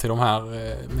släktingar till de här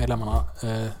medlemmarna,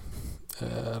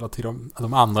 eller till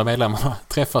de andra medlemmarna,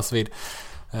 träffas vid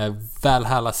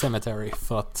Valhalla Cemetery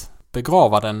för att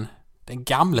begrava den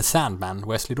gamle Sandman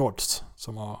Wesley Dodds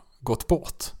som har gått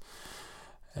bort.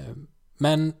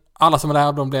 Men alla som är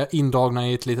där, de blir indragna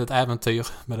i ett litet äventyr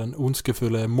med den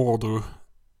ondskefulle Mordru,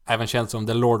 även känd som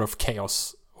The Lord of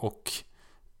Chaos, och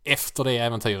efter det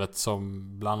äventyret som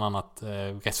bland annat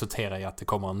resulterar i att det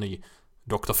kommer en ny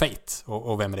Dr. Fate.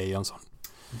 Och vem är det, Jönsson?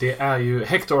 Det är ju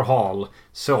Hector Hall,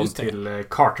 son till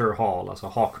Carter Hall, alltså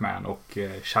Hawkman, och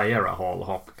Shiera Hall,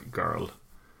 Hawkgirl.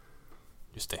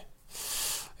 Just det.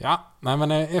 Ja, nej,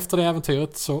 men efter det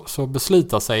äventyret så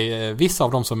beslutar sig vissa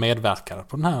av de som medverkade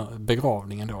på den här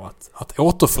begravningen då att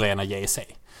återförena JSA.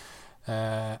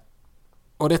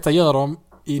 Och detta gör de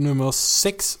i nummer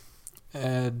 6,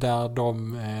 där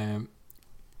de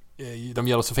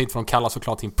gör det så fint, för de kallar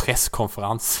såklart till en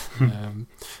presskonferens.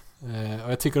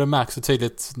 Och jag tycker det märks så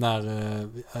tydligt när,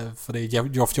 för det är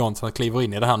Geoff Johns som kliver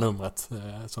in i det här numret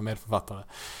som medförfattare.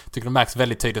 Jag tycker det märks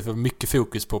väldigt tydligt, för mycket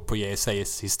fokus på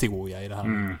JSAs historia i det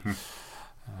här.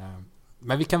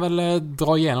 Men vi kan väl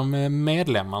dra igenom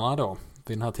medlemmarna då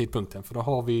vid den här tidpunkten, för då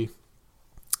har vi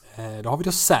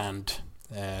då Sand,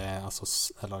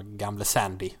 eller gamle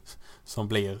Sandy, som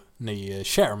blir ny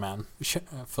chairman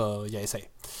för JSA.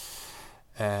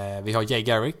 Vi har Jay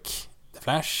Garrick, The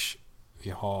Flash. Vi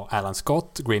har Alan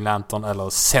Scott, Green Lantern, eller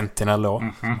Sentinel då,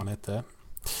 som han heter.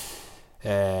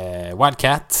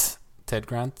 Wildcat, Ted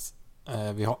Grant.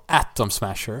 Vi har Atom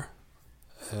Smasher,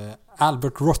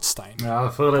 Albert Rothstein.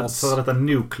 Ja, för detta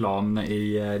Nucleon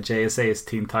i JSA's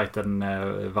Teen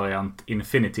Titan-variant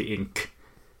Infinity Inc.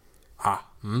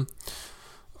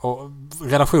 Och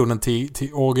relationen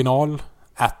till original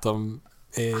Atom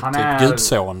är han typ är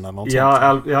gudson eller något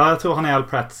sånt. Jag tror han är Al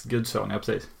Pratts gudson, ja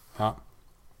precis. Ja.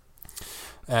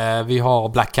 Vi har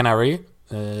Black Canary,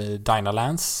 Dinah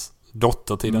Lance,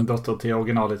 dotter till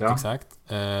originalet, ja. Exakt.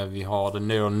 Vi har den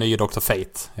nya Dr.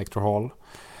 Fate, Hector Hall.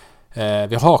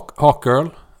 Vi har Hawkgirl,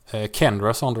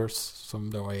 Kendra Saunders,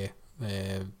 som då är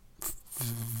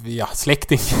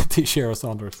släkting till Shera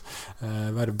Saunders.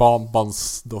 Vad är det?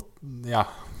 Barnbarnsdotter? Ja.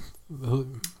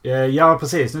 Ja,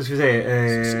 precis. Nu ska vi se.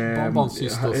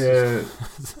 Barnbarnssyster.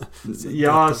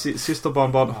 Ja,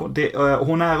 systerbarnbarn.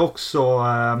 Hon är också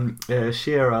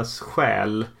Sheras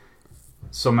själ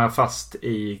som är fast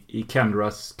i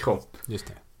Kendras kropp. Just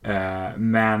det.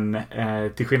 Men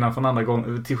till skillnad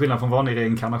från vanlig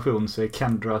reinkarnation så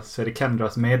är det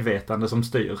Kendras medvetande som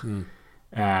styr.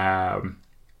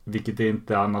 Vilket det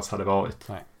inte annars hade varit.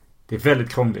 Nej. Det är väldigt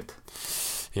krångligt.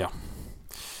 Ja.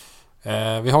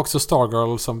 Vi har också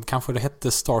Stargirl, som kanske det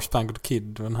hette Star Spangled Kid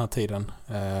den här tiden.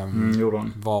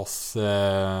 Vars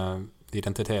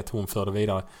identitet hon förde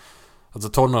vidare. Alltså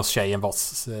tonårstjejen vars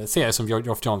serie som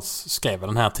Geoff Johns skrev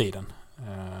den här tiden.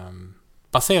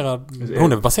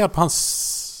 Hon är baserad på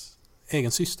hans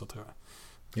egen syster, tror jag.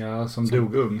 Ja, som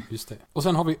dog ung. Just det. Och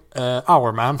sen har vi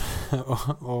Hourman.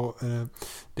 och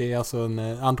det är alltså en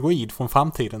android från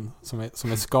framtiden som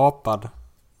är skapad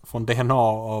från DNA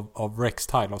av Rex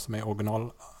Tyler, som är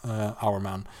original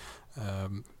Hourman.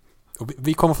 Och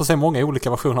vi kommer få se många olika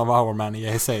versioner av Hourman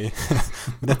i JSA.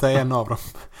 Men detta är en av dem.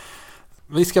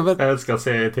 Jag älskar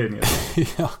serietidningen.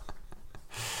 Ja.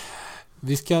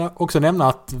 Vi ska också nämna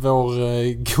att vår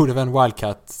gode vän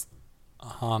Wildcat,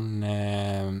 han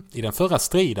i den förra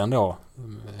striden då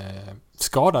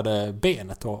skadade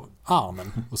benet och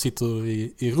armen och sitter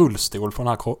i rullstol på den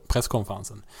här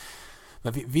presskonferensen.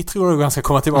 Men vi tror nog han ska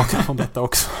komma tillbaka från detta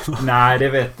också. Nej, det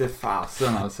vet det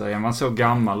fasen alltså. Är man så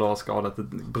gammal och har skadat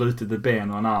brutit ett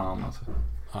ben och en arm alltså.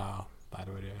 Ja, nej,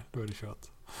 då är det kört.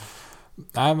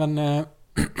 Nej, men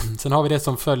sen har vi det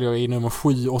som följer i nummer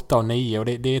 7, 8 och 9 och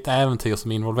det är ett äventyr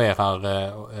som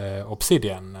involverar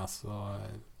Obsidian, alltså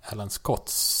Alan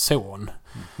Scotts son.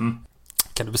 Mm.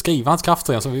 Kan du beskriva hans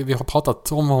krafter? Alltså, vi har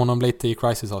pratat om honom lite i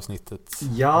Crisis-avsnittet.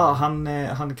 Ja,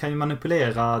 han kan ju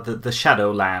manipulera the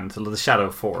Shadowlands eller the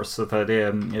Shadow Force. Så det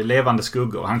är levande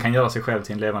skuggor. Han kan göra sig själv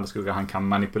till en levande skugga. Han kan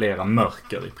manipulera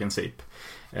mörker i princip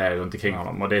runt omkring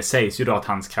honom. Och det sägs ju då att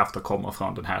hans krafter kommer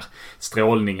från den här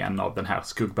strålningen av den här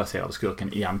skuggbaserade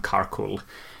skurken Ian Karkull.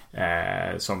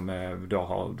 Som då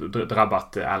har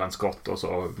drabbat Alan Scott och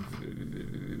så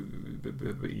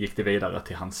gick det vidare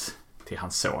till hans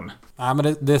son. Ja,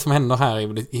 men det som händer här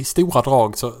är i stora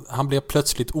drag så han blir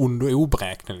plötsligt ond och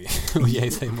oberäknelig och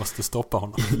JC måste stoppa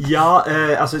honom. Ja,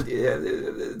 alltså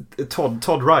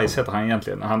Todd Rice heter han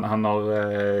egentligen. Han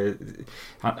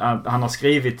har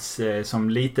skrivits som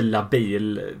lite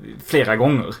labil flera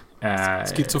gånger.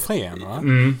 Schizofren, va?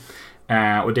 Mm.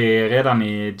 Och det är redan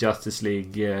i Justice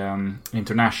League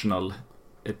International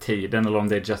tiden, eller om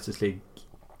det är Justice League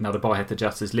när det bara heter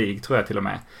Justice League, tror jag till och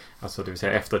med. Alltså det vill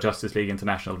säga efter Justice League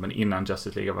International men innan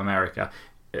Justice League of America.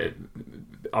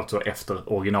 Alltså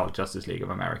efter original Justice League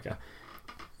of America.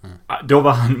 Då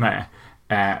var han med.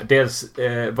 Dels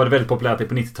var det väldigt populärt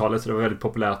på 90-talet, så det var väldigt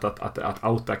populärt att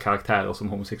outa karaktärer som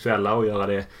homosexuella och göra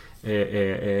det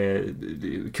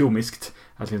komiskt.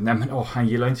 Alltså, nej men han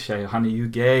gillar inte tjejer, han är ju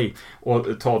gay.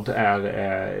 Och Todd är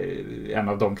en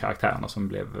av de karaktärerna som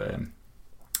blev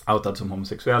outad som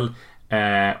homosexuell.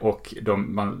 Och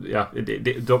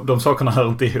de sakerna hör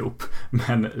inte ihop.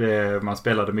 Men man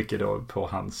spelade mycket då på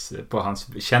hans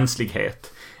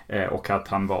känslighet och att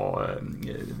han var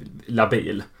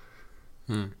labil.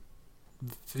 Mm.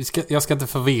 Jag ska inte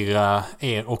förvirra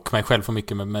er och mig själv för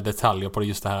mycket med detaljer på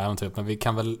just det här äventyret, men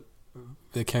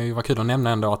det kan ju vara kul att nämna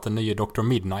ändå att den nya Dr.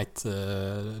 Midnight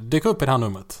dyker upp i det här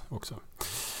numret också.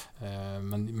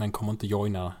 Men kommer inte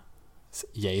joina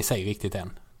JSA riktigt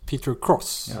än. Peter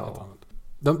Cross. Ja.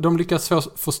 De lyckas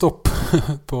få stopp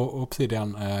på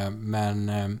Obsidian,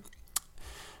 men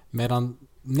medan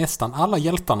nästan alla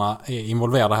hjältarna är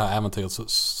involverade i det här äventyret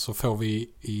så får vi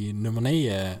i nummer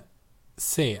 9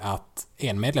 se att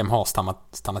en medlem har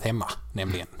stannat hemma,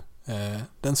 nämligen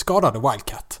den skadade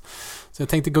Wildcat. Så jag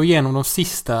tänkte gå igenom de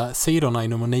sista sidorna i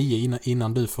nummer 9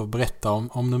 innan du får berätta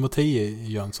om nummer 10,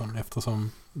 Jönsson,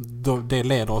 eftersom det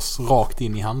leder oss rakt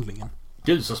in i handlingen.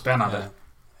 Gud, så spännande.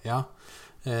 Ja.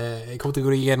 Jag kommer inte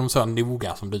gå igenom så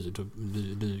noga som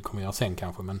du kommer göra sen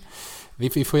kanske, men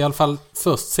vi får i alla fall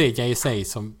först se JSA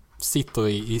som sitter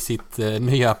i sitt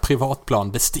nya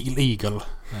privatplan The Steel Eagle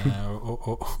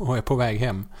och är på väg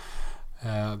hem.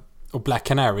 Och Black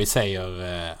Canary säger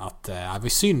att det är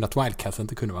synd att Wildcat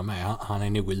inte kunde vara med. Han är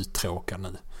nog uttråkad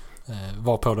nu.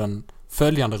 Varpå den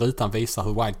följande rutan visar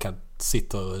hur Wildcat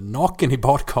sitter naken i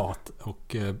badkaret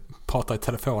och pratar i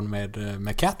telefon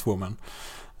med Catwoman.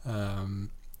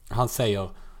 Han säger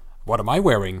 "What am I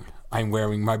wearing? I'm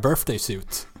wearing my birthday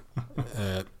suit."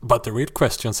 But the real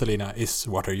question, Selina, is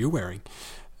what are you wearing?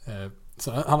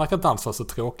 Så han verkar inte alls vara så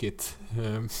tråkigt.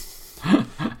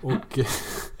 Och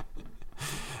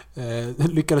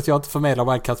lyckades jag inte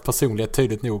förmedla Wildcats personlighet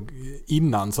tydligt nog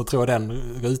innan, så tror jag den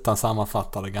rutan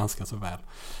sammanfattar det ganska så väl.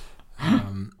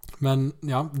 Men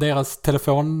ja, deras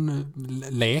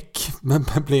telefonlek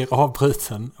blir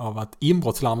avbruten av att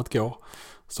inbrottslarmet går.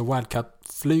 Så Wildcat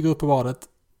flyger upp på badet,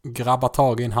 grabbar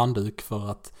tag i en handduk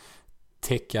för att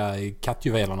täcka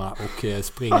kattjuvelerna och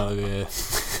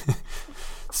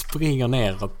springer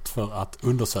neråt för att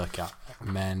undersöka.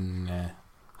 Men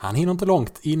han hinner inte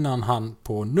långt innan han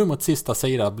på numrets sista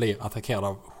sida blir attackerad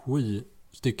av 7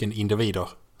 stycken individer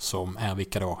som är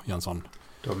vilka då, Jönsson?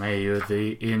 De är ju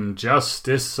The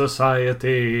Injustice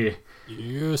Society.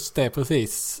 Just det,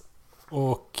 precis.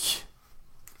 Och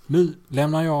nu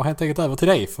lämnar jag helt enkelt över till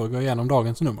dig för att gå igenom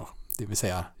dagens nummer. Det vill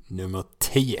säga nummer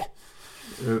 10.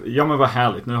 Ja, men vad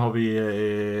härligt. Nu har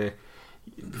vi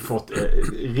fått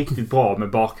riktigt bra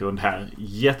med bakgrund här.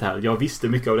 Jättehärligt. Jag visste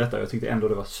mycket av detta. Jag tyckte ändå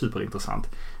det var superintressant.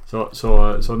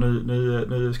 Så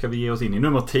nu ska vi ge oss in i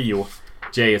nummer 10.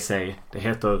 JSA. Det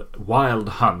heter Wild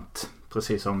Hunt.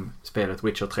 Precis som spelet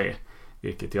Witcher 3.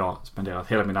 Vilket jag spenderat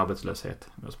hela min arbetslöshet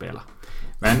med att spela.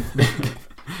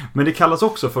 Men det kallas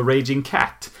också för Raging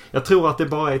Cat. Jag tror att det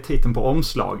bara är titeln på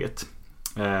omslaget.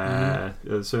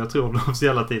 Så jag tror den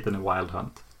officiella titeln är Wild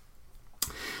Hunt.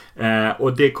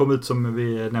 Och det kom ut som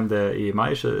vi nämnde i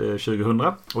maj 2000.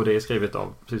 Och det är skrivet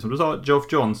av, precis som du sa, Geoff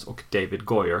Johns och David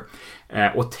Goyer.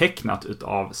 Och tecknat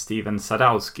utav Steven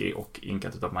Sadowski och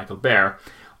inkat utav Michael Baer.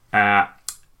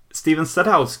 Steven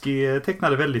Sadowski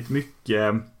tecknade väldigt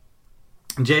mycket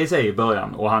JSA i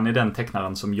början. Och han är den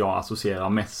tecknaren som jag associerar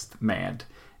mest med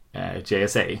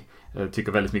JSA. Jag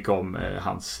tycker väldigt mycket om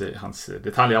hans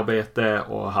detaljarbete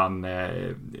och han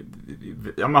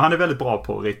är väldigt bra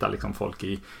på att rita liksom folk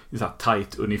i så här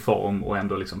tight uniform och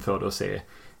ändå liksom få det att se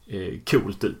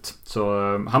coolt ut. Så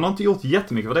han har inte gjort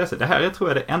jättemycket för DC. Det här är, tror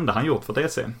jag, det enda han gjort för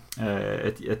DC.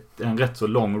 En rätt så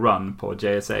lång run på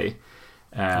JSA.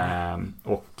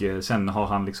 Och sen har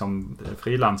han liksom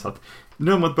frilansat.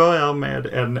 Numret börjar med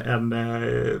en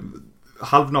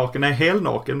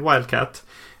helnaken Wildcat.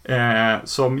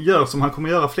 Som gör som han kommer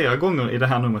göra flera gånger i det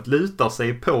här numret, lutar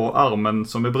sig på armen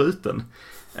som är bruten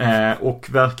och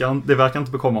det verkar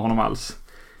inte bekomma honom alls.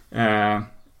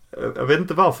 Jag vet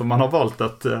inte varför man har valt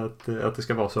att det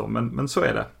ska vara så, men så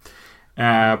är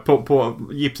det. På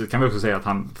gipset kan vi också säga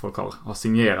att folk har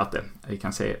signerat det. Vi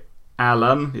kan se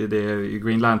Alan, det är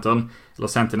Green Lantern eller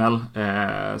Sentinel,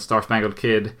 Star Spangled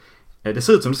Kid. Det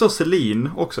ser ut som det står Celine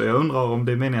också. Jag undrar om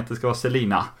det är meningen att det ska vara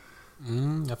Selina.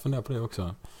 Jag funderar på det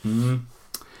också.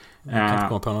 Jag kan inte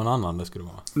komma på någon annan det skulle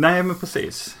vara. Nej, men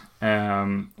precis.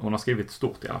 Hon har skrivit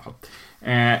stort i alla fall.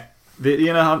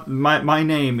 My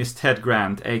name is Ted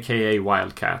Grant, a.k.a.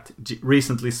 Wildcat.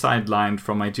 Recently sidelined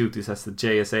from my duties as the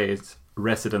JSA's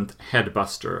resident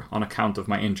headbuster on account of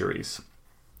my injuries.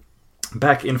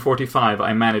 Back in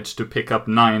 45, I managed to pick up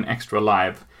 9 extra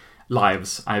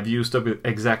lives. I've used up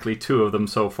exactly 2 of them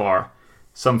so far.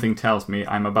 Something tells me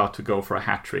I'm about to go for a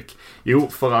hat-trick. Jo,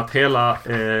 för att hela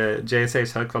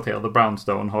JSA's högkvarter, The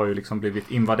Brownstone, har ju liksom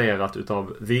blivit invaderat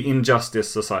utav The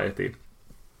Injustice Society.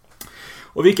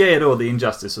 Och vilka är då The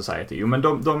Injustice Society? Jo, men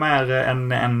de är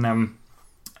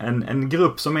en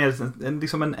grupp som är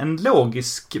liksom en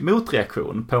logisk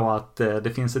motreaktion på att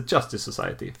det finns ett Justice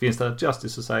Society. Finns det ett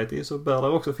Justice Society så bör det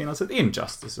också finnas ett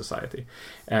Injustice Society.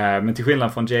 Men till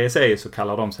skillnad från JSA så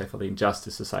kallar de sig för The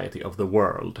Injustice Society of the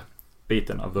World.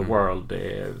 Biten of the world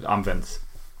används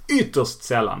ytterst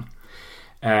sällan.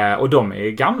 Och de är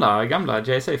gamla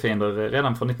JSA-fiender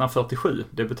redan från 1947.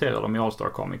 Debuterade de i All Star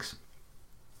Comics.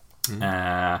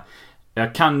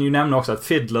 Jag kan ju nämna också att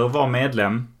Fiddler var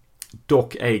medlem,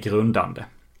 dock ej grundande.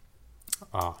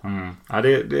 Ja,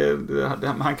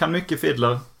 han kan mycket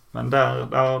Fiddler, men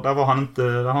där var han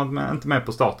inte med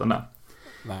på starten där.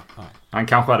 Nej. Han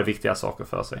kanske hade viktiga saker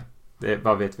för sig.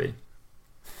 Vad vet vi?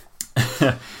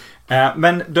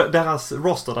 Men deras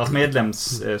roster, deras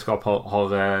medlemskap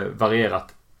har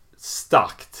varierat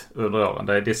starkt under åren.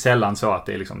 Det är sällan så att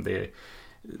det är liksom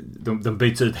de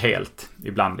byts ut helt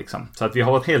ibland liksom. Så att vi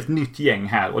har ett helt nytt gäng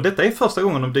här. Och detta är första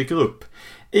gången de dyker upp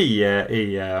i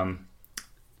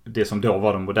det som då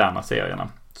var de moderna serierna.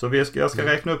 Så jag ska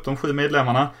räkna upp de 7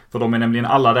 medlemmarna. För de är nämligen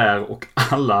alla där och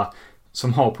alla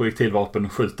som har projektilvapen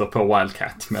skjuter på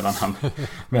Wildcat medan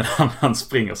han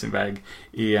springer sin väg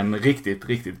i en riktigt,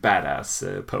 riktigt badass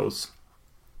pose.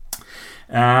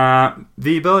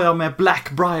 Vi börjar med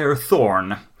Blackbriar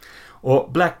Thorn.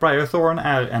 Och Blackbriar Thorn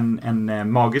är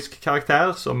en magisk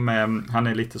karaktär som han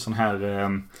är lite sån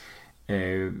här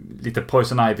lite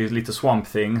Poison Ivy, lite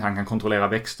Swamp Thing. Han kan kontrollera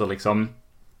växter liksom.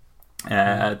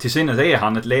 Till synes är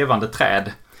han ett levande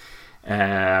träd.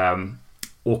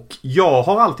 Och jag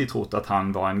har alltid trott att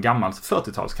han var en gammal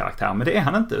 40-talskaraktär, men det är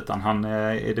han inte, utan han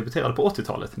är debuterad på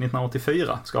 80-talet,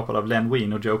 1984, skapad av Len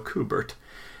Wein och Joe Kubert.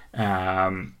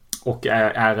 Och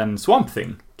är en Swamp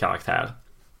Thing-karaktär.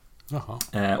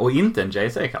 Och inte en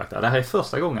JSA-karaktär. Det här är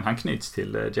första gången han knyts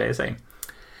till JSA.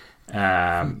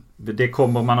 Det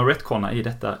kommer man att retconna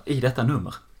i detta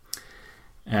nummer.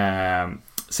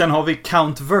 Sen har vi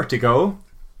Count Vertigo.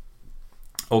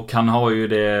 Och han har ju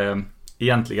det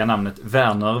egentliga namnet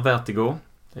Werner Vertigo.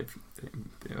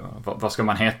 Vad ska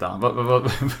man heta?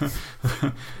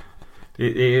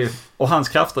 Och hans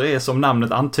krafter är, som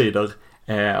namnet antyder,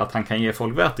 att han kan ge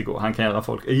folk vertigo. Han kan göra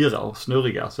folk yra och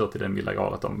snurriga så till den milda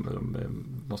grad att de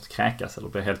måste kräkas eller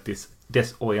bli helt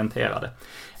desorienterade.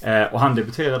 Och han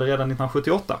debuterade redan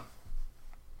 1978.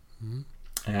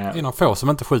 En av få som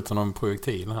inte skjuter någon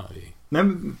projektil här i. Nej,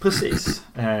 precis.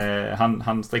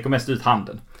 Han sträcker mest ut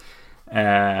handen.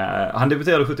 Han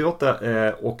debuterade 78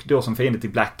 och då som fiende till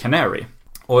Black Canary.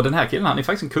 Och den här killen, han är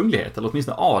faktiskt en kunglighet, eller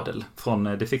åtminstone adel, från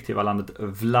det fiktiva landet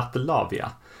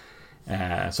Vlatlavia.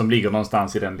 Som ligger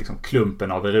någonstans i den liksom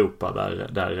klumpen av Europa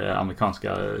där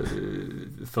amerikanska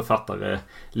författare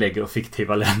lägger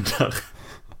fiktiva länder.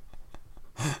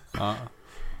 Ja.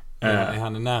 Är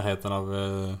han i närheten av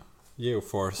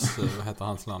Geoforce, vad heter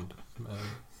hans land?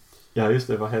 Ja, just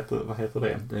det. Vad heter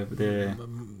det? Det...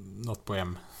 Något på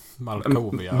M.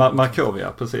 Malkovia.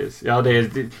 Malkovia, precis. Ja,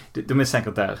 de är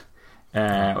säkert där.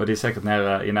 Och det är säkert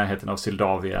i närheten av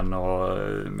Sildavien och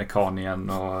Mekanien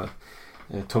och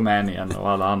Tomanien och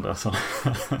alla andra. Så.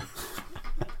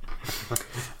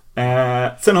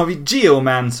 Sen har vi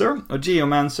Geomancer. Och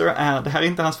Geomancer det här är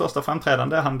inte hans första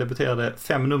framträdande. Han debuterade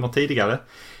 5 nummer tidigare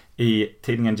i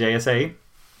tidningen JSA.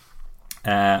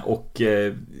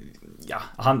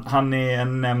 Han är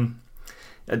en...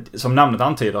 som namnet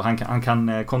antyder, han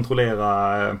kan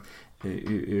kontrollera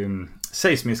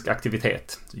seismisk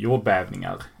aktivitet,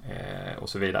 jordbävningar och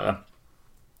så vidare.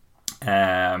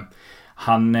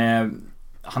 Han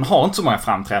har inte så många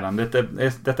framträdanden.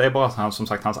 Detta är bara som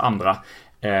sagt hans andra.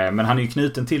 Men han är ju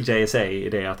knuten till JSA i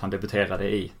det att han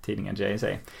debuterade i tidningen JSA.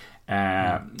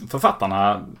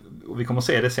 Författarna, och vi kommer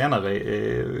se det senare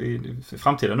i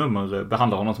framtida nummer,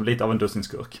 behandlar honom som lite av en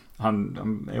dussinskurk.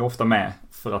 Han är ofta med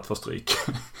för att få stryk.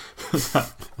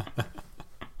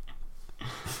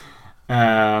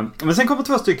 Men sen kommer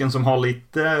 2 stycken som har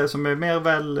lite, som är mer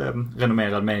väl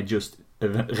renommerade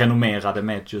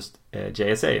med just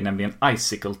JSA, nämligen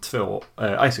Icicle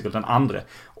den andra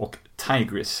och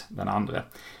Tigris den andra.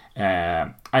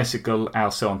 Icicle är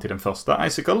son till den första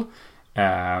Icicle.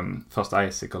 Första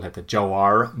Icicle heter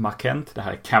Joar Markent. Det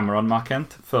här är Cameron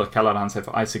Markent. Förr kallade han sig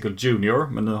för Icicle Junior,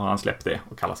 men nu har han släppt det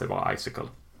och kallar sig bara Icicle.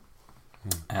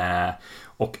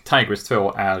 Och Tigris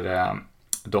 2 är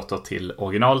dotter till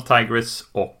original Tigris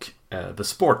och The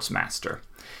Sportsmaster.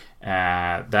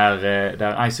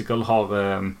 Där Icicle har...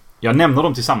 jag nämner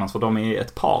dem tillsammans för de är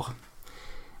ett par.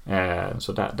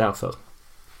 Så därför.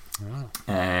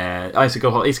 Icicle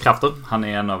har iskrafter. Han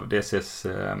är en av DCs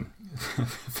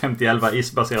 50-11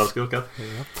 isbaserade skurkar.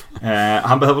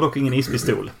 Han behöver dock ingen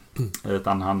ispistol.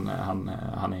 Utan han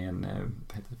är en...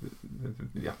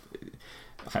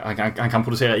 Han kan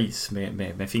producera is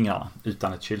med fingrarna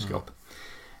utan ett kylskåp.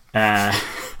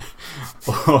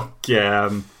 Och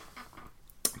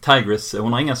Tigris,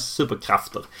 hon har inga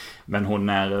superkrafter, men hon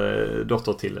är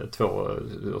dotter till 2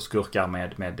 skurkar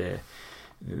med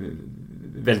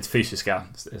väldigt fysiska,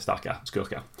 starka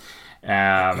skurkar.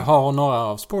 Har några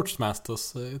av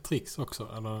Sportsmasters tricks också,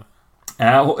 eller?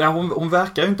 Hon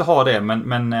verkar ju inte ha det,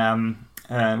 men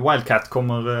Wildcat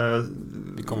kommer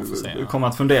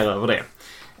att fundera över det.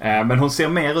 Men hon ser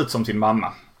mer ut som sin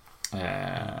mamma.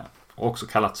 Och också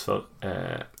kallats för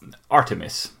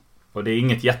Artemis. Och det är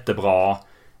inget jättebra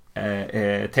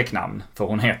tecknamn, för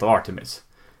hon heter Artemis.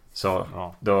 Så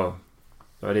då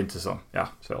är det inte så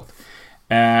svårt.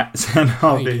 Sen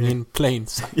har vi... in plain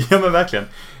sight. Ja, men verkligen.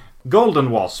 Golden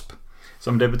Wasp,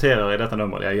 som debuterar i detta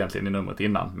nummer. Det är egentligen i numret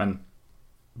innan, men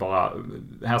bara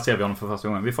här ser vi honom för första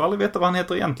gången. Vi får aldrig veta vad han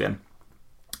heter egentligen.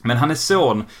 Men han är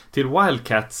son till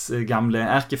Wildcats gamla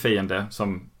ärkefiende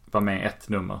som var med 1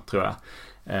 nummer, tror jag.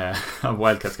 Av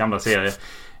Wildcats gamla serie.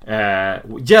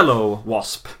 Yellow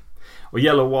Wasp. Och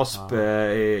Yellow Wasp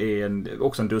är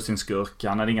också en dussinskurk.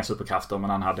 Han hade inga superkrafter, men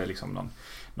han hade liksom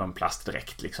någon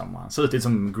plastdräkt liksom. Han ser ut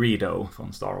som Greedo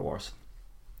från Star Wars.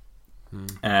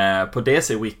 På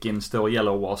DC-wikin står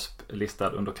Yellow Wasp listad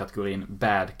under kategorin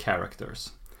Bad Characters.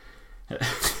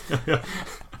 Jag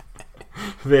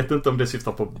vet inte om det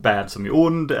syftar på bad som är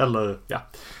ond eller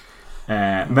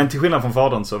men till skillnad från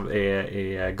fadern så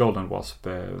är Golden Wasp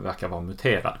verkar vara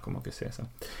muterad, kommer vi se sen.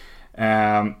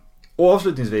 Och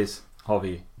avslutningsvis har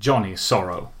vi Johnny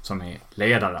Sorrow som är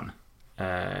ledaren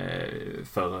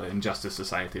för Injustice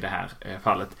Society i det här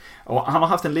fallet. Och han har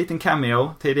haft en liten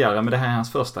cameo tidigare, men det här är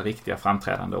hans första riktiga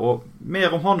framträdande. Och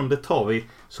mer om honom det tar vi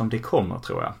som det kommer,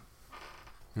 tror jag.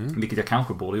 Vilket jag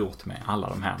kanske borde gjort med alla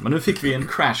de här. Men nu fick vi en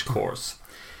crash course.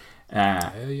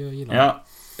 Jag gillar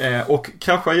det. Och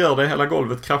kraschar gör det, hela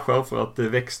golvet kraschar för att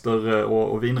växter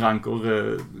och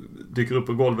vinrankor dyker upp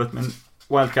på golvet. Men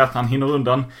Wildcat, han hinner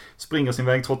undan, springer sin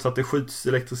väg trots att det skjuts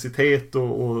elektricitet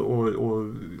och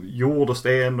jord och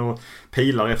sten och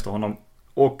pilar efter honom.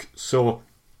 Och så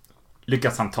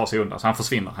lyckas han ta sig undan, så han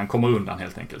försvinner, han kommer undan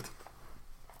helt enkelt.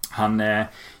 Han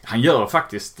gör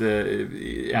faktiskt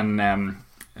en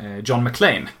John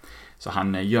McClane, så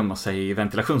han gömmer sig i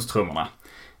ventilationstrummorna.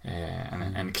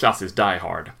 En klassisk Die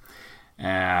Hard.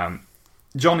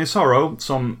 Johnny Sorrow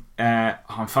som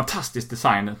har en fantastisk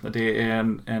design. Det är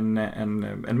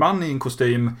en man i en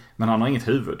kostym, men han har inget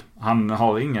huvud. Han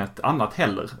har inget annat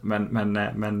heller.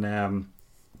 Men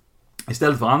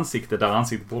istället för ansikte där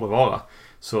ansiktet borde vara,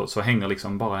 så hänger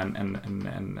liksom bara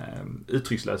en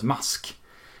uttryckslös mask.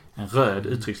 En röd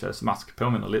uttryckslös mask.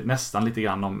 Påminner nästan lite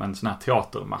grann om en sån här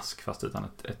teatermask, fast utan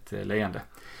ett leende.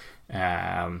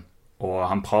 Och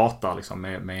han pratar liksom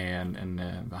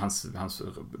med hans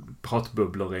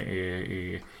pratbubblor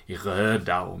är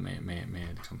röda och med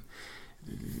liksom,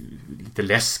 lite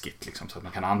läskigt liksom, så att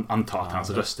man kan anta att hans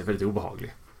röst är väldigt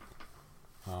obehaglig.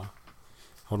 Ja.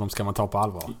 Honom ska man ta på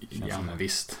allvar. Ja, men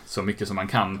visst. Så mycket som man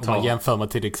kan ta. Om man jämför med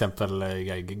till exempel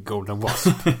Golden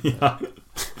Wasp.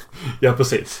 Ja,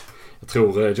 precis. Jag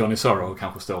tror Johnny Sorrow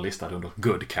kanske står listad under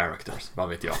good characters. Vad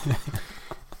vet jag.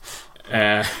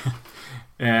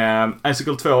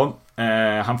 Icicle 2.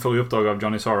 Han får i uppdrag av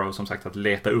Johnny Sorrow som sagt att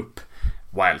leta upp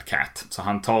Wildcat. Så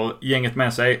han tar gänget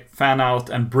med sig. Fan out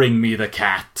and bring me the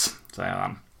cat, säger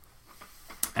han.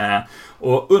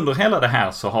 Och under hela det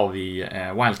här så har vi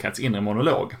Wildcats inre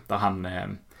monolog där han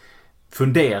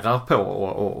funderar på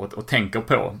och tänker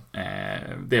på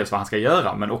dels vad han ska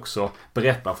göra, men också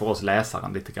berättar för oss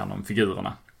läsaren lite grann om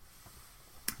figurerna.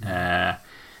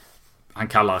 Han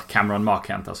kallar Cameron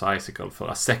Marquand, alltså Icicle, för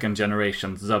a second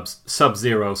generation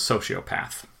Sub-Zero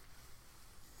sociopath.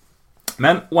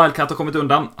 Men Wildcat har kommit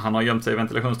undan. Han har gömt sig i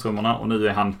ventilationstrummorna och nu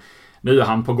är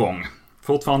han på gång.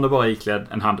 Fortfarande bara iklädd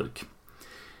en handduk.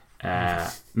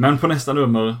 Men på nästa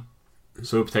nummer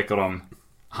så upptäcker de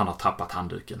han har tappat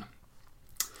handduken.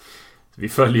 Vi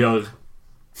följer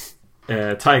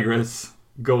Tigress,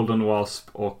 Golden Wasp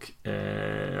och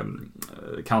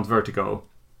Count Vertigo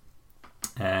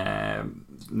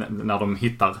när de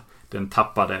hittar den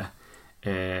tappade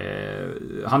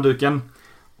handduken.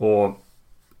 Och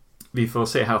vi får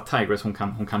se här Tigress,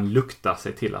 hon kan lukta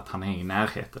sig till att han är i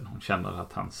närheten. Hon känner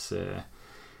att hans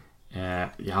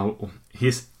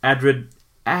his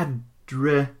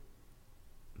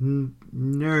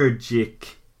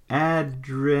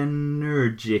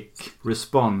adrenergic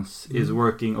response is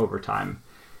working overtime.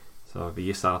 Så vi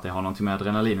gissar att det har någonting med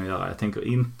adrenalin att göra. Jag tänker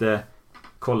inte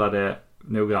kolla det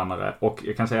noggrannare. Och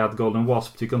jag kan säga att Golden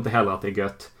Wasp tycker inte heller att det är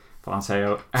gött. För han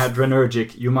säger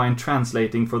adrenergic, you mind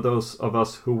translating for those of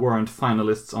us who weren't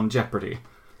finalists on Jeopardy.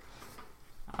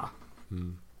 Ja.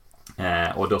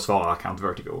 Och då svarar Count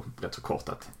Vertigo rätt så kort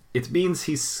att it means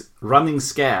he's running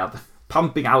scared,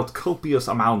 pumping out copious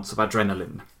amounts of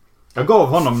adrenaline. Jag gav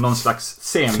honom någon slags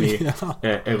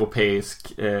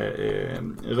semi-europeisk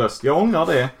röst. Jag ångrar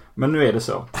det, men nu är det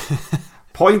så.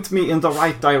 Point me in the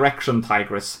right direction,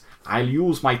 Tigress. I'll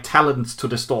use my talents to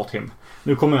distort him.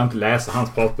 Nu kommer jag inte läsa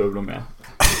hans pratbubblor med.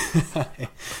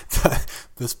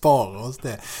 Bespara oss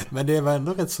det. Men det var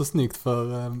ändå rätt så snyggt, för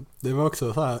det var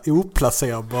också så här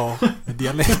oplacerbar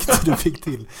dialekt du fick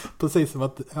till. Precis som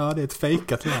att det är ett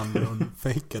fejkat land och en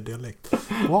fejkad dialekt.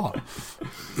 Wow.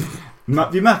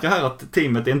 Vi märker här att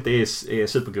teamet inte är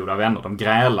supergoda vänner. De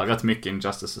grälar rätt mycket i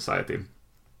Justice Society.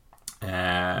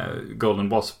 Golden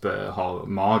Wasp har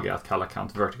mage att kalla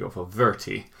Count Vertigo för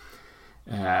Verti.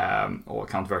 Och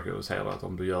Count Vertigo säger att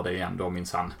om du gör det igen, då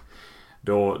minsann,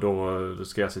 då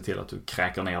ska jag se till att du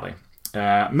kräker ner dig.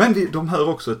 Men de hör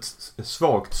också ett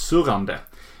svagt surrande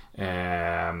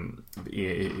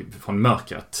från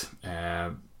mörkret.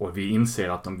 Och vi inser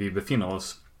att vi befinner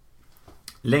oss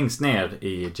längst ner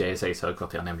i JSAs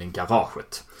högkvarter, nämligen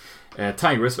garaget.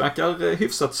 Tigress verkar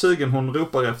hyfsat sugen. Hon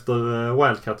ropar efter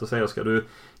Wildcat och säger: ska du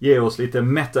ge oss lite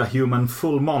metahuman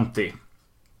full Monty?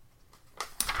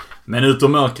 Men ut ur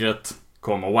mörkret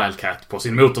kommer Wildcat på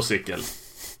sin motorcykel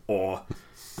och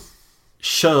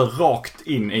kör rakt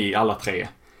in i alla tre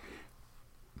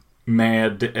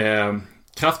med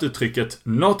kraftuttrycket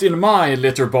 "Not in my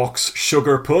litterbox,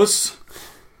 sugar puss".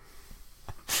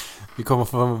 Vi kommer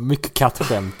få mycket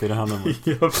kattskämt i det här numret.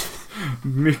 Ja,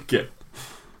 mycket.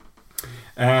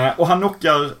 Och han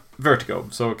knockar Vertigo.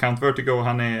 Så Count Vertigo,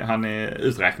 han är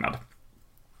uträknad.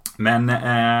 Men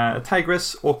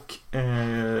Tigress och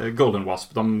Golden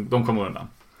Wasp, de kommer undan.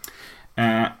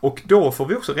 Och då får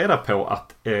vi också reda på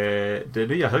att det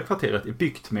nya högkvarteret är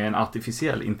byggt med en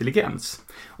artificiell intelligens.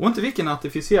 Och inte vilken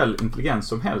artificiell intelligens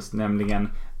som helst, nämligen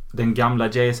den gamla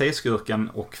JSA-skurken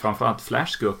och framförallt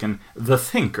Flash-skurken The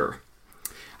Thinker.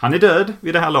 Han är död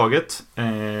vid det här laget.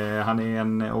 Han är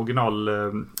en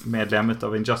originalmedlem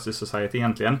av Injustice Society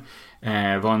egentligen.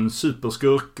 Var en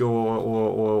superskurk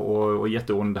och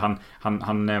jätteond. Han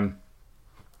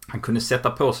kunde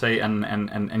sätta på sig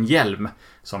en hjälm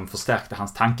som förstärkte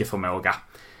hans tankeförmåga.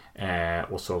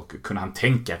 Och så kunde han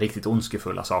tänka riktigt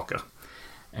ondskefulla saker.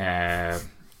 Jag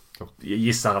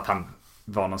gissar att han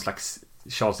var någon slags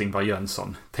Charles-Ingvar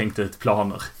Jönsson. Tänkte ut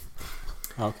planer.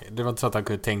 Okej, det var inte så att han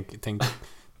kunde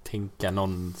tänka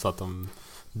någon så att de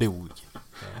dog.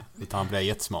 Utan han blev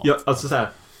jättesmart. Ja, alltså så här,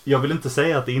 jag vill inte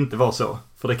säga att det inte var så.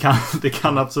 För det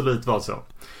kan absolut vara så.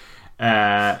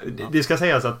 Det ska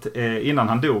sägas att innan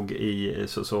han dog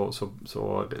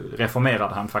så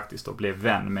reformerade han faktiskt och blev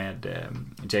vän med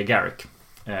Jay Garrick.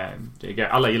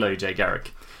 Alla gillar ju Jay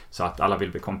Garrick. Så att alla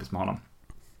vill bli kompis med honom.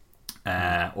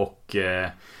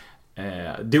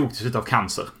 Dog till slut av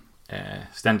cancer.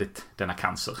 Ständigt denna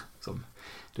cancer som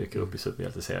dyker upp i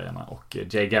superhjälteserierna. Och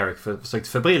Jay Garrick försökte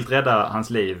febrilt rädda hans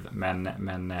liv.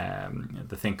 Men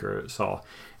The Thinker sa: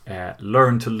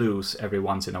 learn to lose every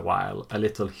once in a while. A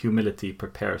little humility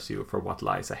prepares you for what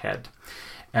lies ahead.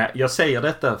 Jag säger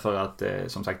detta för att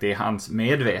som sagt det är hans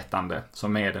medvetande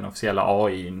som är den officiella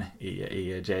AI:n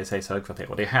i JSA:s högkvarter.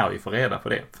 Och det är här vi får reda på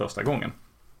det första gången.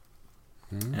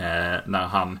 När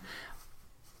han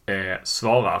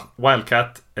svarar.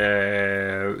 Wildcat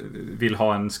vill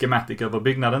ha en schematic över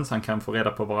byggnaden så han kan få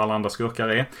reda på var alla andra skurkar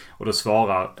är. Och då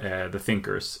svarar The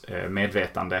Thinkers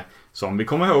medvetande, som vi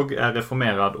kommer ihåg är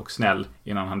reformerad och snäll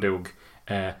innan han dog.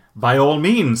 By all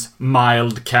means,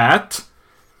 mild cat.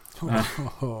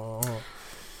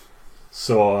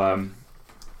 Så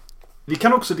vi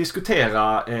kan också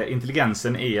diskutera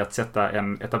intelligensen i att sätta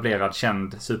en etablerad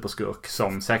känd superskurk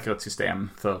som säkerhetssystem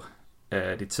för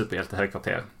ditt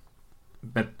superhjälte-högkvarter.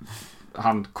 Men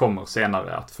han kommer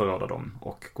senare att förråda dem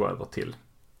och gå över till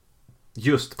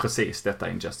just precis detta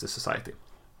Injustice Society.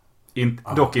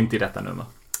 Dock inte i detta nummer.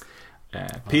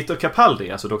 Peter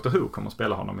Capaldi, alltså Dr. Who, kommer att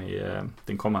spela honom i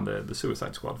den kommande The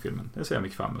Suicide Squad-filmen. Det ser jag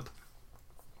mycket fram emot.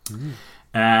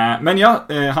 Men ja,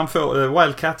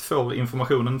 Wildcat får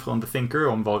informationen från The Thinker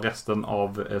om var resten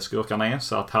av skurkarna är,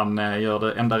 så att han gör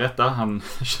det enda rätta. Han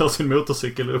kör sin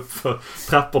motorcykel upp för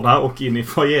trapporna och in i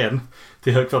foajén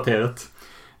till högkvarteret.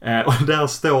 Och där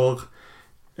står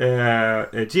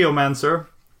Geomancer.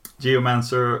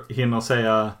 Geomancer hinner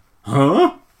säga "Huh?"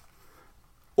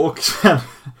 Och sen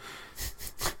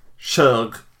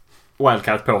kör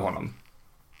Wildcat på honom.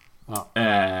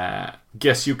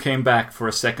 Guess you came back for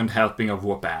a second helping of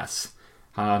whoop ass.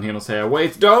 Han hinner säga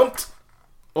wait don't.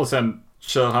 Och sen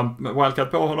kör han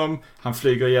Wildcat på honom. Han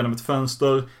flyger igenom ett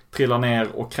fönster, trillar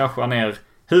ner och kraschar ner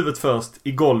huvudet först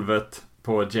i golvet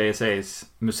på JSA:s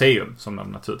museum, som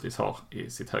de naturligtvis har i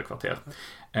sitt högkvarter.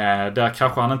 Där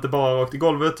kraschar han inte bara rakt i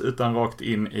golvet utan rakt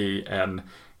in i en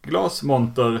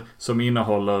glasmonter som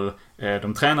innehåller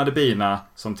de tränade bina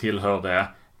som tillhörde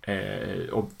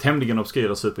och tämligen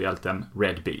obskyra superhjälten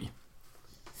Red Bee.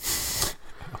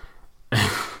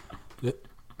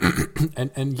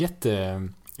 En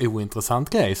jätteointressant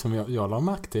grej som jag la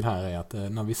märke till här är att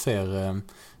när vi ser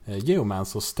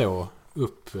Geomancer stå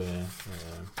upp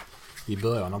i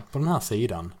början på den här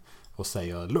sidan och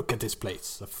säger look at this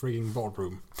place, a freaking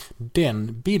ballroom.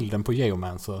 Den bilden på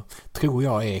Geomancer tror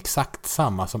jag är exakt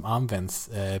samma som används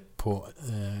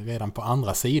redan på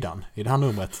andra sidan i det här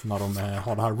numret när de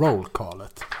har det här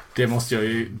roll-callet. Det måste jag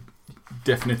ju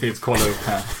definitivt kolla upp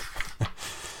här.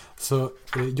 Så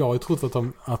jag har ju trott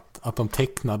att de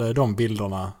tecknade de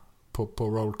bilderna på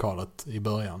roll-callet i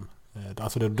början.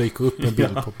 Alltså det dyker upp en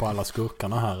bild på alla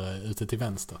skurkarna här ute till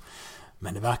vänster.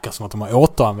 Men det verkar som att de har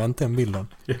återanvänt den bilden.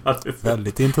 Ja,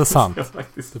 väldigt intressant.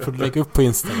 Det får du lägga upp på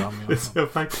Instagram. Det ser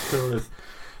faktiskt ut.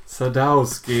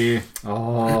 Sadowski.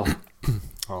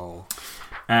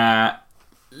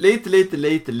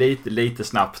 Lite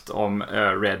snabbt om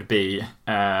Red Bee.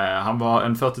 Han var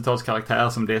en 40-talskaraktär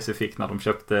som DC fick när de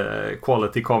köpte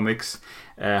Quality Comics.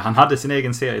 Han hade sin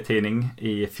egen serietidning.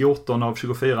 I 14 av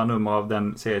 24 nummer av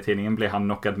den serietidningen blev han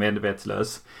knockad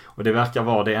medvetslös. Och det verkar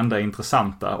vara det enda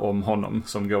intressanta om honom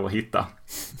som går att hitta.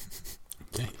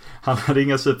 Okay. Han hade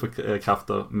inga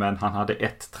superkrafter, men han hade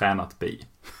ett tränat bi.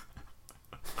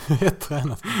 Ett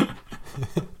tränat bi?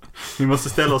 Vi måste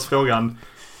ställa oss frågan,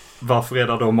 varför är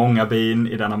det då många bin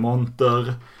i denna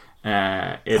monter?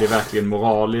 Är det verkligen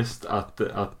moraliskt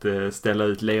att ställa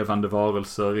ut levande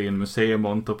varelser i en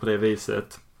museimonter på det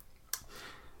viset?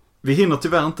 Vi hinner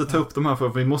tyvärr inte ta upp de här för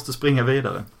vi måste springa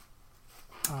vidare.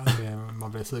 Ja,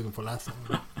 man blir sugen på att läsa.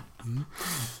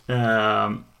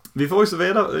 Vi får också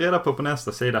reda på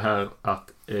nästa sida här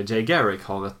att Jay Garrick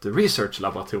har ett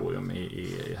researchlaboratorium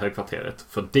i högkvarteret.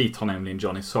 För dit har nämligen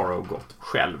Johnny Sorrow gått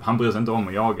själv. Han bryr sig inte om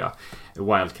att jaga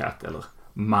Wildcat eller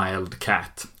Mild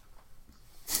Cat.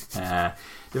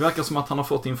 Det verkar som att han har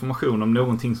fått information om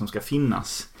någonting som ska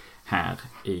finnas här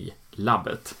i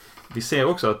labbet. Vi ser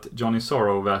också att Johnny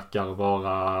Sorrow verkar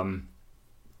vara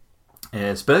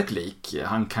spöklik.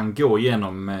 Han kan gå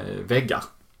igenom väggar.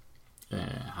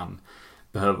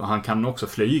 Han kan också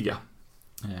flyga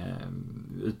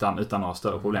utan några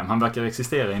större problem. Han verkar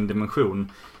existera i en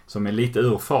dimension som är lite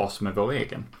ur fas med vår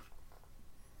egen.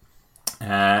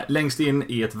 Längst in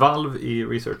i ett valv i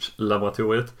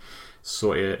research-laboratoriet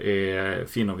så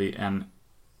finner vi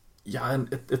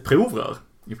ett provrör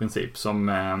i princip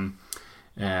som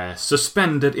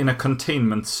suspended in a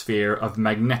containment sphere of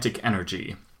magnetic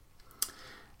energy.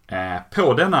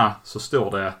 På denna så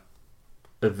står det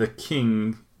The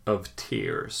King of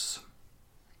Tears.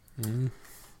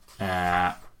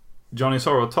 Johnny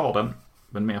Sorrow tar den,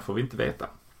 men mer får vi inte veta.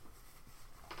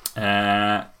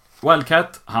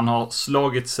 Wildcat, han har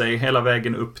slagit sig hela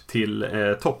vägen upp till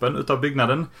toppen utav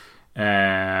byggnaden.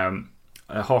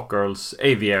 Hawkgirls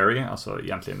Aviary, alltså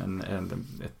egentligen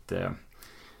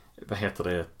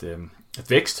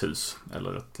ett växthus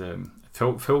eller ett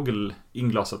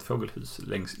inglasat fågelhus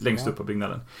längst upp på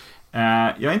byggnaden.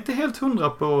 Jag är inte helt hundra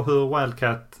på hur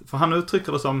Wildcat, för han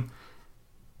uttrycker det som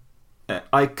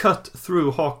I cut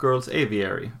through Hawkgirls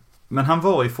Aviary, men han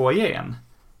var i foajén.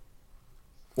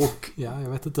 Och ja, jag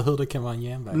vet inte hur det kan vara en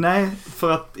genväg. Nej,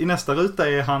 för att i nästa ruta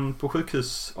är han på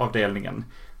sjukhusavdelningen.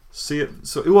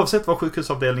 Så oavsett vad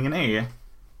sjukhusavdelningen är,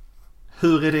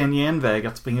 hur är det en genväg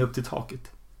att springa upp till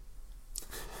taket?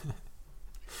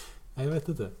 Jag vet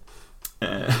inte.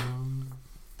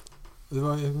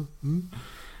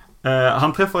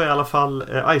 Han träffar i alla fall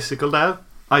Icicle där.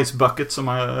 Ice Bucket som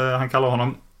han kallar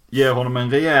honom. Ger honom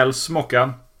en rejäl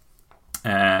smocka.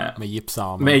 Med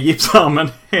gipsarmen. Med gipsarmen,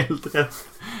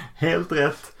 helt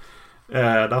rätt.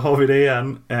 Där har vi det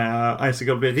igen.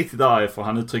 Icicle blir riktigt arg för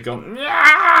han uttrycker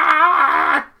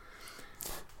Nja!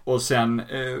 Och sen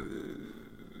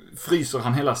fryser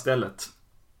han hela stället.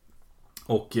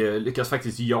 Och lyckas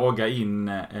faktiskt jaga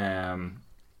in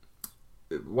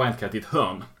Wildcat i ett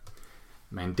hörn.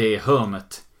 Men det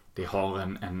hörnet, det har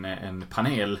en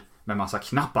panel med massa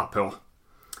knappar på.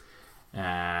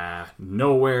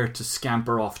 Nowhere to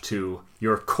scamper off to.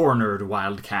 You're cornered,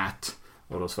 Wildcat.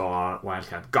 Och då svarar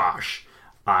Wildcat, gosh,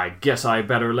 I guess I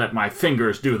better let my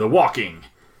fingers do the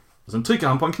walking. Och sen trycker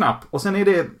han på en knapp. Och sen är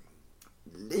det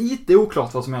lite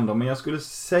oklart vad som händer. Men jag skulle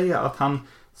säga att han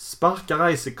sparkar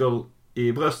Icicle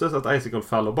i bröstet så att Icicle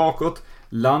faller bakåt.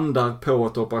 Landar på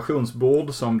ett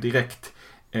operationsbord som direkt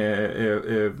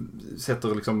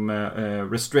sätter liksom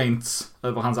restraints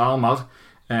över hans armar.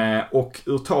 Och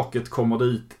ur taket kommer det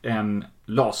ut en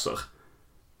laser.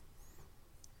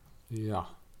 Ja,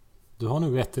 du har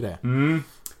nog rätt i det.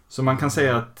 Så man kan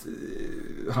säga att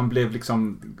han blev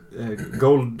liksom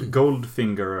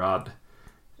goldfingerad.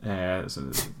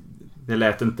 Det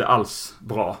lät inte alls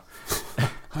bra.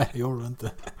 Nej, det gjorde det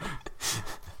inte.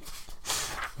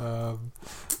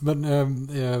 Men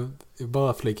jag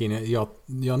bara flika in. Jag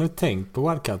har nu tänkt på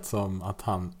Wildcat som att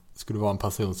han skulle vara en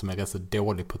person som är rätt så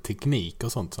dålig på teknik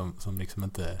och sånt som liksom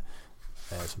inte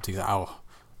som tycker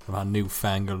de här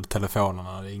newfangled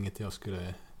telefonerna, det är inget jag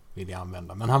skulle vilja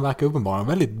använda. Men han verkar uppenbarligen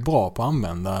väldigt bra på att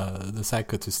använda det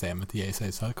säkerhetssystemet i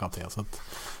JSA:s högkvarter, så att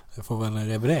jag får väl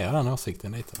revidera den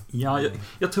åsikten lite. Ja,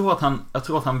 jag tror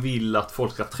att han vill att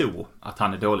folk ska tro att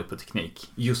han är dålig på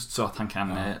teknik, just så att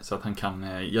han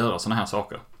kan göra såna här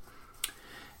saker.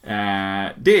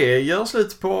 Det gör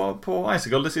slut på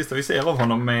Icicle. Det sista vi ser av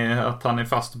honom är att han är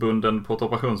fastbunden på ett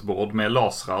operationsbord med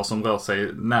lasrar som rör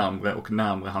sig närmre och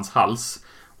närmre hans hals.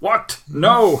 What?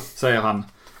 No! Säger han.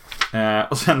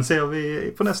 Och sen ser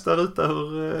vi på nästa ruta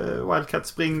hur Wildcat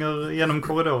springer genom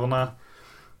korridorerna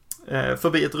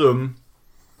förbi ett rum.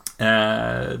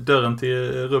 Dörren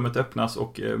till rummet öppnas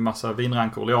och massa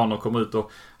vinrankor och lianer kommer ut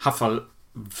och haffar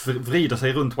vrider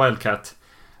sig runt Wildcat.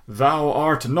 Thou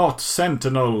art not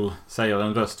sentinel, säger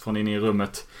en röst från inne i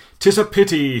rummet. 'Tis a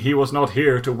pity he was not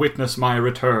here to witness my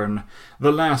return.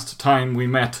 The last time we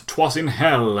met 'twas in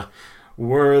hell.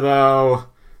 Where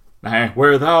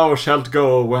thou shalt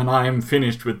go when I am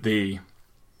finished with thee.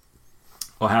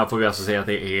 Och här får vi alltså säga att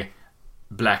det är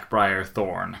Blackbriar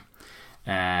Thorn.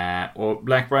 Och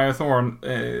Blackbriar Thorn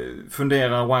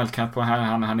funderar Wildcat på här.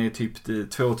 Han är typ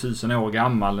 2000 år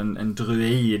gammal, en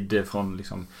druid från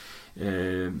liksom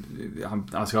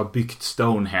han ska ha byggt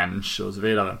Stonehenge och så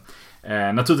vidare.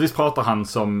 Naturligtvis pratar han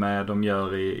som de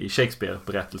gör i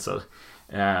Shakespeare-berättelser.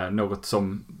 Något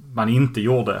som man inte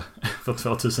gjorde för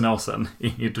 2000 år sedan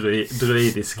i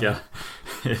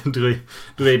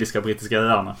druidiska brittiska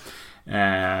öarna.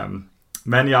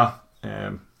 Men ja,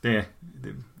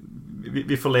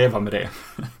 vi får leva med det.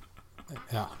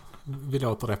 Ja, vi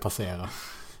låter det passera.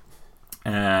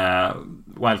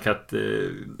 Wildcat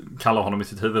kallar honom i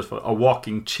sitt huvud för a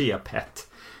walking chia pet.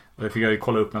 Och det fick jag ju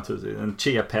kolla upp naturligtvis. En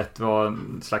chia pet var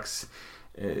en slags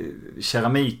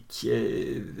keramik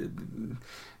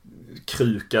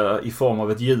kruka i form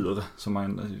av ett djur som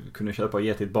man kunde köpa och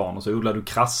ge till ett barn, och så odlade du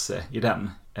krasse i den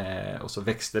och så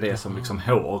växte det som liksom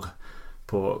hår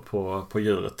på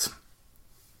djuret.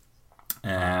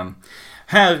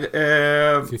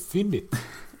 Här fyndigt.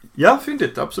 Ja,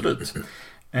 fyndigt, absolut.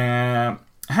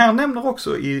 Här nämner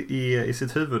också i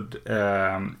sitt huvud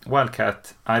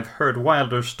Wildcat, I've heard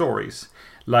wilder stories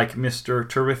like Mr.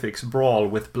 Terrific's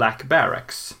brawl with Black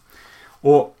Barracks.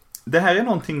 Och det här är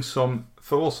någonting som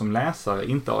för oss som läsare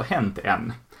inte har hänt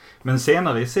än. Men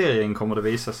senare i serien kommer det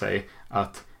visa sig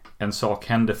att en sak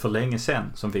hände för länge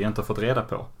sedan som vi inte har fått reda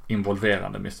på,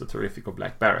 involverande Mr. Terrific och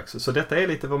Black Barracks. Så detta är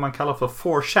lite vad man kallar för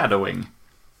foreshadowing.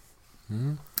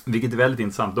 Vilket är väldigt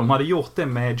intressant. De hade gjort det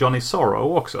med Johnny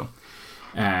Sorrow också.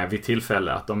 Vid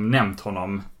tillfälle att de nämnt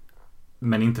honom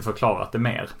men inte förklarat det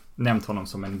mer. Nämnt honom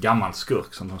som en gammal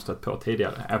skurk som de stött på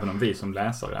tidigare. Även om vi som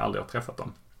läsare aldrig har träffat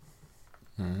dem.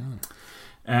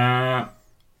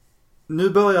 Nu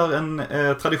börjar en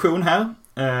tradition här.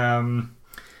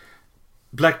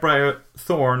 Blackbriar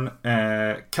Thorn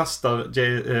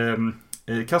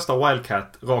kastar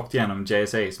Wildcat rakt igenom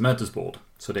JSAs mötesbord.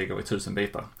 Så det går i 1000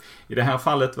 bitar. I det här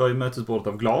fallet var ju mötesbordet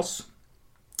av glas.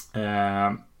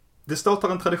 Det startar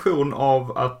en tradition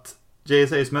av att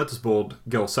JSAs mötesbord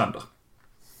går sönder.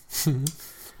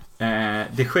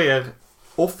 Det sker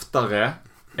oftare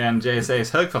än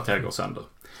JSAs högkvarter går sönder.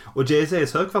 Och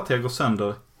JSAs högkvarter går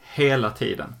sönder hela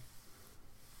tiden.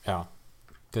 Ja.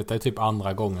 Detta är typ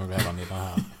andra gången redan i det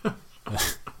här.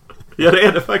 Ja, det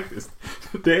är det faktiskt.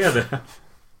 Det är det.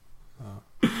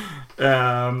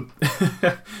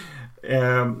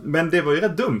 Men det var ju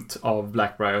rätt dumt av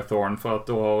Blackbriar Thorn, för att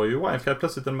då har ju Wildcat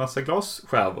plötsligt en massa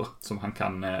glasskärvor som han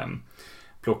kan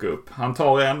plocka upp. Han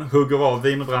tar en, hugger av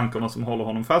vinbrankorna som håller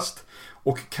honom fast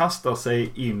och kastar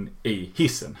sig in i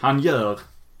hissen. Han gör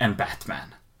en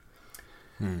Batman.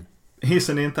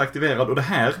 Hissen är inte aktiverad, och det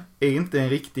här är inte en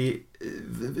riktig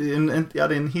ja,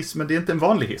 det är en hiss, men det är inte en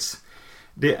vanlig hiss.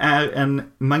 Det är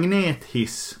en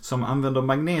magnethiss som använder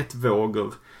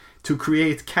magnetvågor to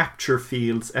create capture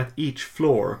fields at each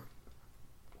floor.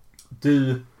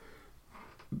 Du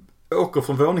åker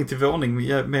från våning till våning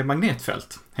med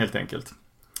magnetfält, helt enkelt.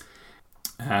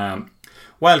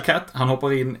 Wildcat, han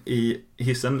hoppar in i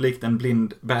hissen likt en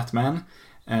blind Batman.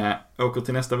 Åker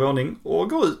till nästa våning och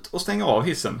går ut och stänger av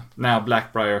hissen när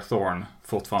Blackbriar Thorn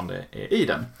fortfarande är i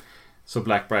den. Så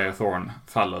Blackbriar Thorn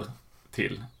faller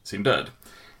till sin död.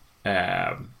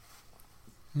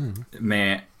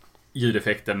 Med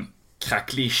ljudeffekten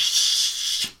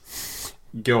kracklish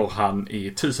går han i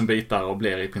 1000 bitar och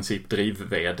blir i princip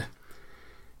drivved.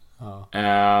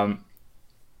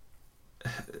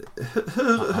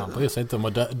 Han bryr sig inte om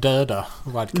att döda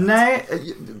Wildcat. Nej,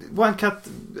 Wildcat,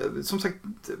 som sagt,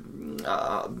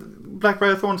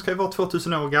 Blackbriar Thorn ska ju vara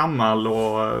 2000 år gammal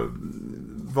och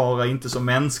vara inte så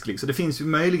mänsklig. Så det finns ju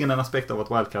möjligen en aspekt av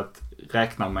att Wildcat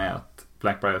räknar med att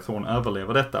Blackbriar Thorn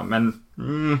överlever detta. Men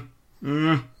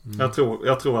jag tror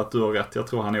att du har rätt. Jag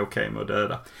tror han är okej med att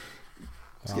döda.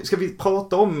 Ska vi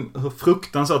prata om hur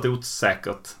fruktansvärt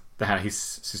osäkert det här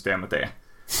hisssystemet är?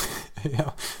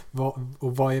 Ja,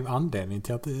 och vad är anledningen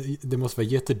till att det måste vara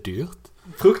jättedyrt?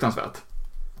 Fruktansvärt.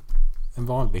 En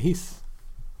vanlig hiss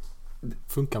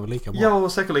funkar väl lika bra? Ja,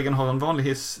 och säkerligen har en vanlig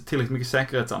hiss tillräckligt mycket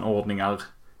säkerhetsanordningar.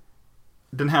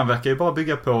 Den här verkar ju bara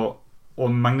bygga på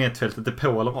om magnetfältet är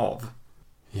på eller av.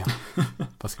 Ja,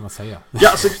 vad ska man säga? Ja,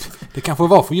 alltså, det kanske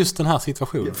var för just den här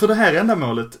situationen. För det här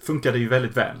ändamålet funkar det ju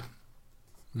väldigt väl.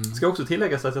 Ska också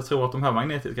tilläggas att jag tror att de här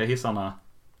magnetiska hissarna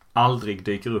aldrig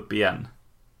dyker upp igen.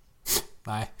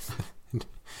 Nej,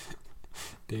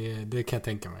 det kan jag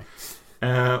tänka mig.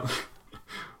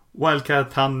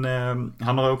 Wildcat, han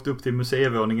har åkt upp till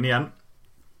museivåningen igen.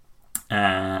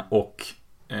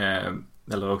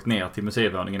 Eller åkt ner till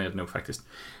museivåningen är det nog faktiskt.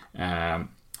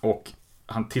 Och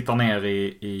han tittar ner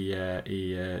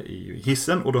i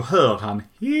hissen och då hör han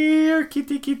Here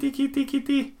kitty kitty kitty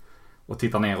kitty. Och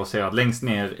tittar ner och ser att längst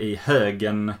ner i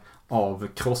högen av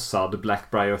krossad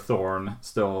Blackbriar Thorn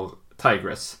står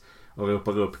Tigress och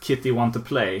ropar upp Kitty want to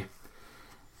play.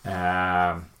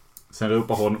 Sen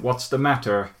ropar hon What's the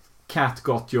matter? Cat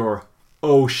got your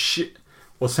oh shit.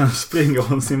 Och sen springer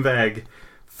hon sin väg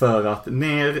för att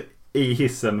ner i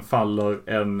hissen faller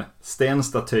en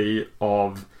stenstaty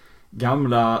av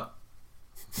gamla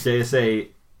JSA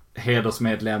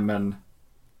hedersmedlemmen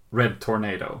Red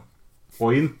Tornado.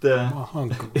 Och inte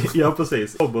ja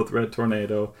precis, robot Red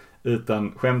Tornado,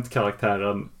 utan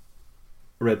skämtkaraktären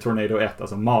Red Tornado 1,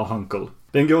 alltså Mahunkel.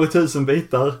 Den går i 1000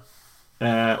 bitar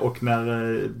och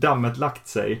när dammet lagt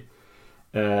sig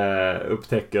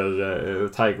upptäcker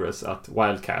Tigress att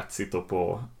Wildcat sitter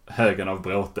på högen av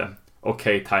bråte.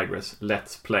 Okej, Tigress,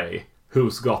 let's play.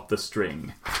 Who's got the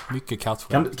string? Mycket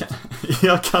kattskämt.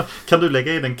 Kan du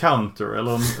lägga in en counter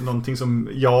eller någonting som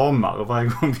jamar varje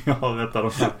gång vi har rättat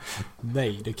dem här?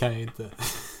 Nej, det kan jag inte.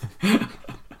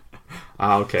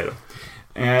 Okej då.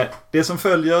 Det som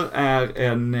följer är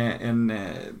en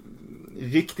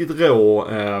riktigt rå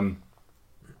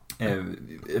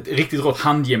ett riktigt rått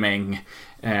handgemäng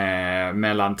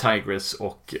mellan Tigress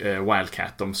och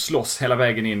Wildcat. De slåss hela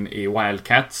vägen in i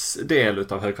Wildcats del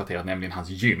av högkvarteret, nämligen hans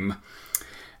gym.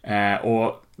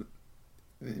 Och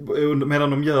medan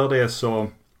de gör det så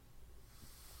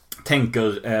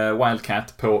tänker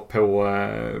Wildcat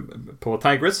på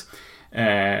Tigress.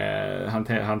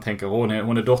 Han tänker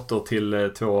hon är dotter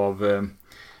till två av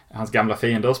hans gamla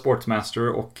fiender, Sportsmaster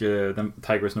och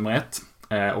Tigress nummer 1.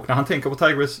 Och när han tänker på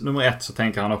Tigress nummer 1 så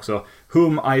tänker han också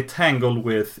Whom I tangled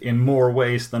with in more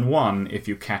ways than one if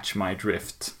you catch my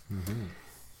drift.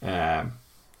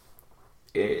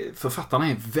 Författarna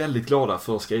är väldigt glada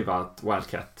för att skriva att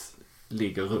Wildcat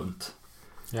ligger runt.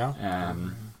 Ja.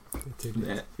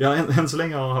 Ja, än så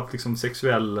länge har han haft liksom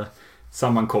sexuell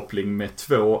sammankoppling med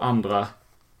 2 andra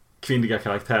kvinnliga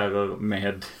karaktärer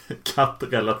med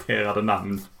kattrelaterade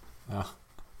namn. Ja.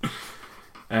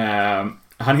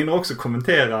 Han hinner också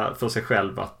kommentera för sig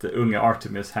själv att unga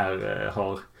Artemis här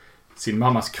har sin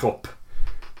mammas kropp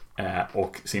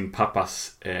och sin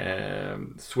pappas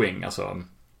swing, alltså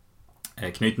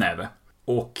knytnäve.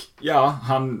 Och ja,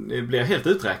 han blir helt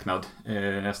uträknad.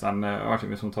 Nästan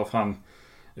Artemis som tar fram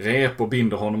rep och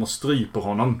binder honom och stryper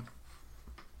honom.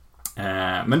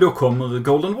 Men då kommer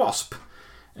Golden Wasp.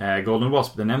 Golden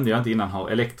Wasp, det nämnde jag inte innan, har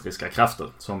elektriska krafter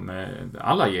som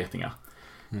alla getingar.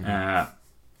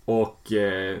 Och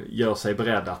gör sig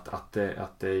beredd att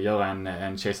göra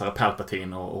en kejsare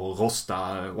Palpatine och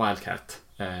rosta Wildcat.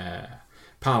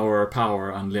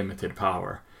 Power, unlimited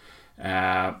power.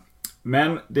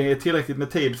 Men det är tillräckligt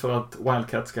med tid för att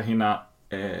Wildcat ska hinna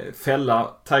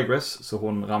fälla Tigress, så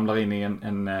hon ramlar in i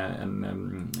en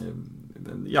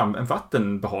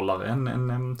vattenbehållare,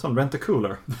 en sån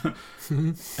rent-a-cooler.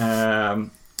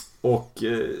 Och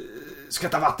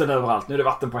skvätta vatten överallt. Nu är det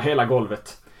vatten på hela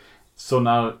golvet. Så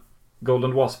när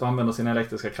Golden Wasp använder sina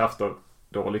elektriska krafter,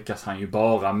 då lyckas han ju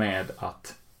bara med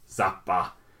att zappa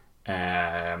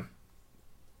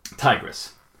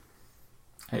Tigress.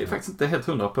 Jag är faktiskt inte helt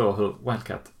 100 på hur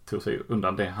Wildcat tog sig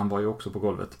undan det. Han var ju också på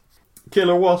golvet.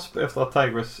 Killer Wasp, efter att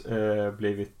Tigress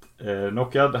blivit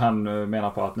knockad, han menar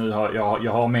på att nu har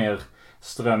jag har mer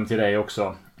ström till dig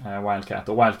också, Wildcat.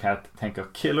 Och Wildcat tänker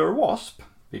Killer Wasp,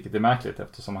 vilket är märkligt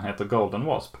eftersom han heter Golden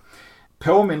Wasp.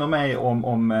 Påminner mig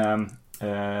om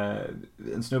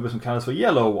en snubbe som kallas för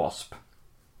Yellow Wasp.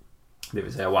 Det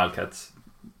vill säga Wildcats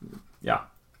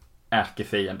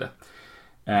ärkefiende.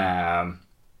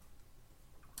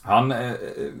 Han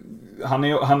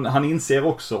inser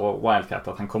också, Wildcat,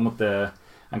 att han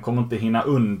kommer inte hinna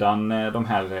undan de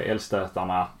här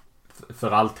eldstötarna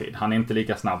för alltid. Han är inte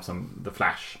lika snabb som The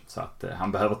Flash, så att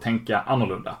han behöver tänka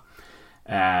annorlunda.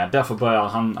 Därför börjar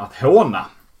han att håna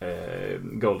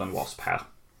Golden Wasp här.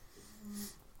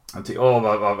 Han tycker,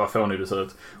 vad fånig du ser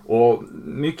ut. Och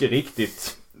mycket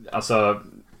riktigt, alltså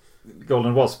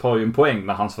Golden Wasp har ju en poäng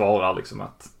när han svarar liksom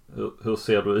att hur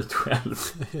ser du ut själv?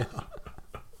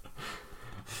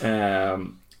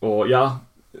 Och ja,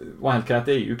 Wildcat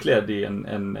är ju klädd i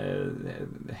en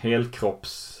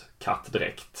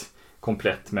helkroppskattdräkt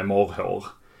komplett med morrhår.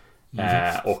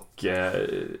 Och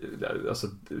alltså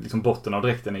liksom botten av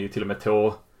dräkten är ju till och med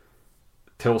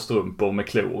tåstrumpor med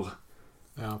klor.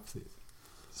 Ja, precis.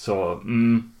 Så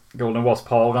Golden Wasp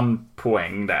har en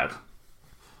poäng där.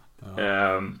 Ja.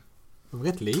 De är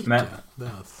rätt lika. Men,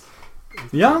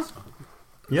 ja.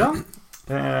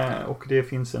 Och det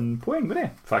finns en poäng med det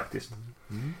faktiskt.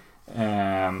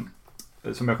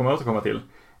 Som jag kommer att återkomma till.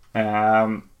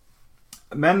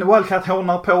 Men Wildcat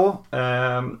hånar på.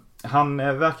 Han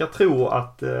verkar tro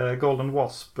att Golden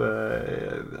Wasp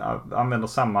använder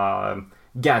samma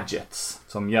gadgets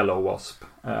som Yellow Wasp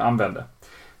använde.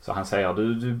 Så han säger,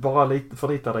 du bara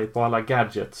förlitar dig på alla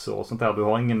gadgets och sånt där. Du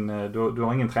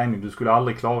har ingen träning. Du skulle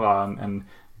aldrig klara en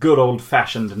good old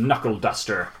fashioned knuckle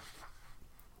duster.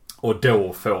 Och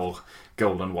då får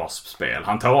Golden Wasp spel.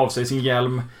 Han tar av sig sin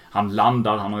hjälm, han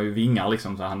landar, han har ju vingar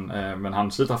liksom, så men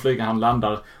han slutar flyga, han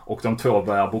landar och de två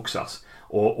börjar boxas.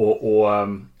 Och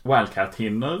Wildcat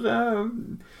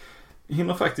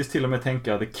hinner faktiskt till och med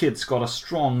tänka, the kid's got a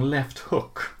strong left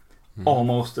hook,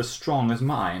 almost as strong as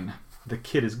mine. The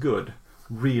kid is good,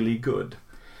 really good.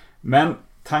 Men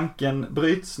tanken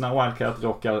bryts när Wildcat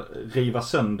råkar riva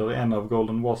sönder en av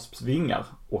Golden Wasps vingar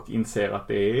och inser att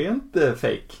det är inte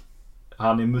fake.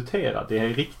 Han är muterad, det är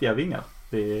riktiga vingar.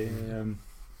 Det är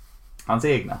hans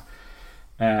egna.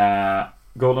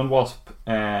 Golden Wasp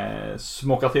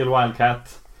smockar till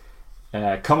Wildcat.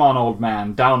 Come on old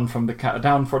man, down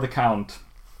for the count.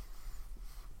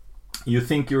 You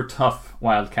think you're tough,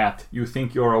 Wildcat. You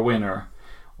think you're a winner.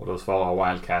 Och då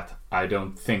svarar Wildcat, I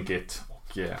don't think it.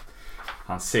 Och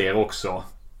han ser också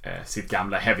sitt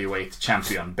gamla heavyweight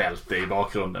champion-bälte i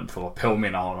bakgrunden för att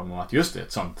påminna honom om att just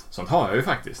det, sånt har jag ju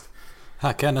faktiskt.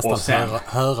 Här kan jag nästan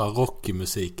höra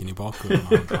Rocky-musiken i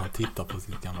bakgrunden när han tittar på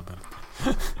sitt gamla bälte.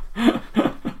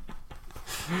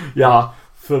 Ja,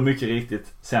 för mycket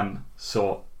riktigt. Sen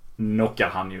så knockar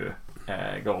han ju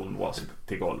Golden Wasp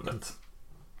till golvet.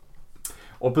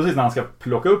 Och precis när han ska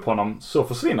plocka upp honom så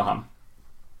försvinner han.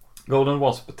 Golden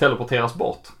Wasp teleporteras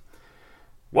bort.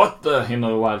 What the,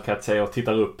 hinner Wildcat säga och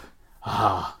tittar upp.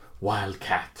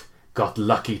 Wildcat got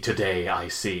lucky today, I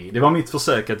see. Det var mitt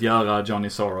försök att göra Johnny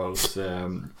Sorrows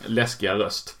läskiga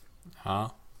röst. Ja,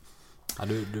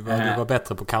 du var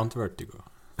bättre på Count Vertigo.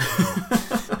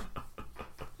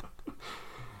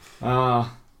 Ja.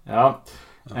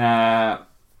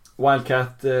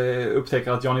 Wildcat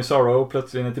upptäcker att Johnny Sorrow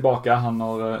plötsligt är tillbaka. Han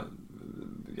har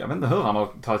jag vet inte hur han har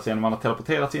tagit sig igenom. Han har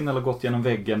teleporterats in eller gått genom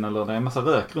väggen, eller det är en massa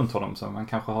rök runt honom, så han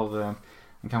kanske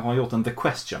har gjort en The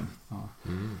Question.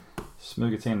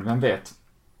 Smugit in, vem vet.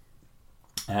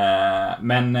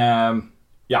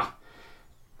 Ja,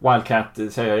 Wildcat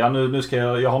säger nu ska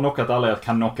jag har knockat alla, jag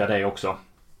kan knocka dig också.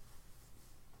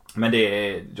 Men det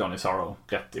är Johnny Sorrow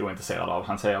rätt ointresserad av.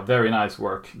 Han säger very nice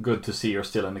work, good to see you're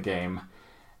still in the game,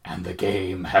 and the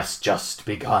game has just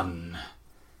begun.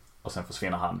 Och sen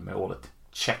försvinner han med ordet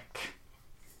check.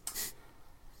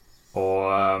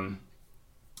 Och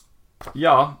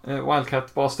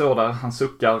Wildcat bara står där, han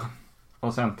suckar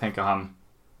och sen tänker han,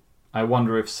 I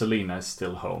wonder if Selena is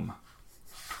still home.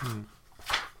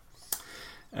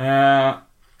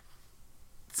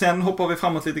 Sen hoppar vi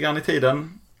framåt lite grann i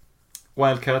tiden.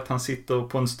 Wildcat, han sitter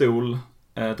på en stol,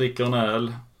 dricker en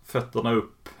öl, fötterna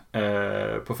upp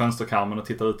på fönsterkarmen och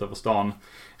tittar ut över stan.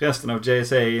 Resten av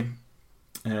JSA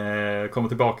kommer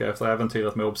tillbaka efter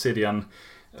äventyret med Obsidian.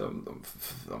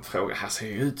 De frågar, här ser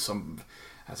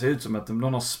ut som att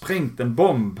någon har sprängt en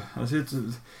bomb. Det ser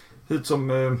ut som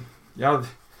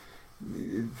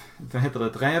vad heter det,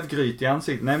 ett rävgryt i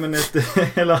ansiktet. Nej, men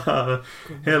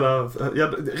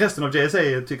resten av JSA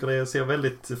tycker det ser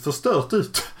väldigt förstört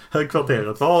ut,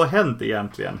 högkvarteret. Vad har hänt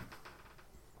egentligen?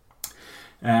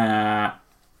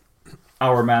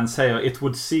 Our man säger, it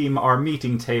would seem our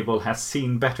meeting table has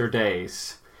seen better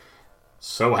days.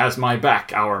 So has my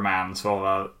back, our man,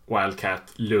 svarar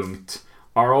Wildcat lugnt.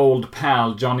 Our old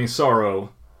pal Johnny Sorrow,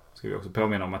 ska vi också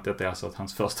påminna om att detta är alltså att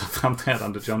hans första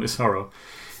framträdande, Johnny Sorrow,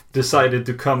 decided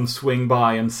to come swing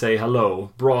by and say hello.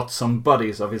 Brought some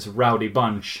buddies of his rowdy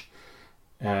bunch.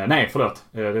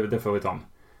 Det får vi ta om.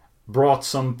 Brought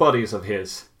some buddies of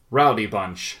his rowdy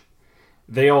bunch.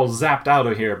 They all zapped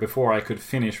out of here before I could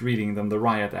finish reading them the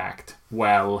riot act.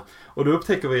 Well. Och då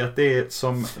upptäcker vi att det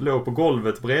som låg på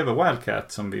golvet bredvid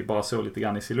Wildcat, som vi bara såg lite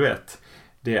grann i silhuett,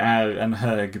 det är en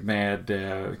hög med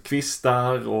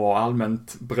kvistar och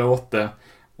allmänt bråte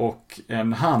och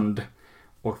en hand.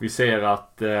 Och vi ser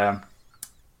att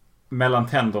mellan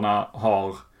tänderna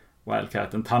har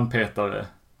Wildcat en tandpetare,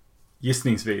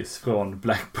 gissningsvis från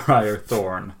Blackbriar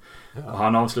Thorn. Och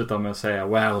han avslutar med att säga,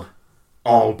 well,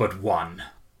 all but one.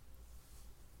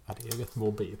 Ja, det är rätt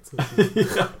morbid.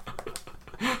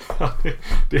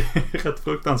 Det är rätt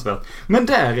fruktansvärt. Men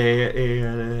där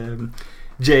är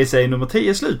JSA nummer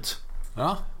 10 slut.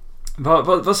 Ja.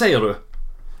 Vad säger du?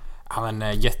 Ja,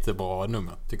 men jättebra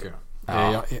nummer tycker jag.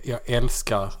 Ja. Jag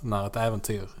älskar när ett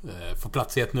äventyr får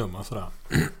plats i ett nummer sådär.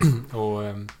 Och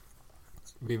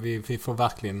vi får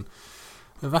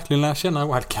verkligen lära känna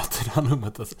Wildcat i det här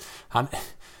numret. Alltså,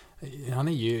 han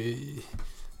är ju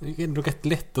ändå rätt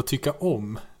lätt att tycka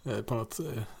om på något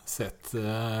sätt.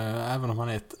 Även om han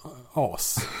är ett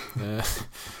as.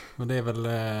 Men det är väl...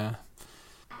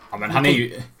 Ja, men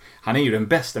han är ju den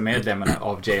bästa medlemmen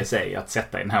av JSA att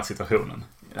sätta i den här situationen.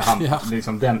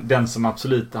 Liksom den som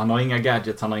absolut, han har inga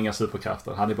gadgets, han har inga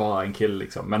superkrafter, han är bara en kille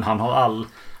liksom. Men han har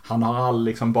all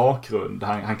liksom bakgrund.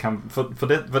 Han kan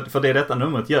för det detta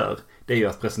numret gör, det är ju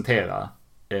att presentera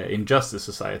Injustice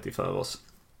Society för oss.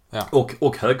 Ja.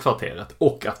 Och högkvarteret,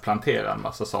 och att plantera en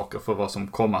massa saker för vad som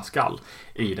komma skall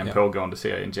i den pågående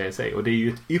serien JSA. Och det är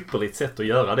ju ett ypperligt sätt att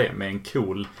göra det med en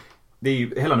cool...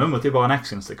 hela numret är bara en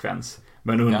actionsekvens.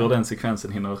 Men under den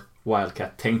sekvensen hinner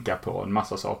Wildcat tänka på en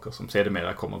massa saker som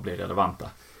sedermera kommer att bli relevanta.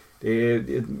 Det är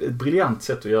ett briljant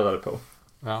sätt att göra det på.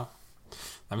 Ja.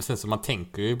 Men sen så man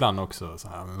tänker ju ibland också så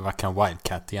här, vad kan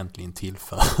Wildcat egentligen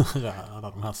tillföra alla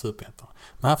de här superhjältarna?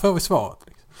 Men här får vi svaret.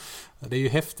 Liksom. Det är ju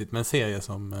häftigt med en serie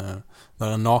som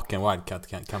där en naken Wildcat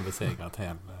kan besegra ett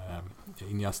hel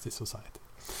Injustice Society.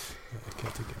 Kan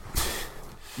jag tycka.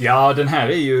 Ja, den här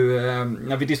är ju...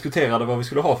 När vi diskuterade vad vi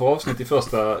skulle ha för avsnitt i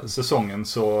första säsongen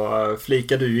så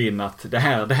flikade du in att det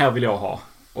här vill jag ha.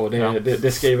 Och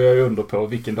det skriver jag under på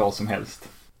vilken dag som helst.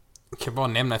 Jag kan bara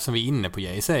nämna, eftersom vi är inne på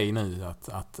JSA nu,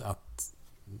 att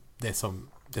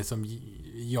det som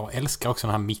jag älskar också,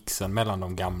 den här mixen mellan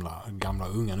de gamla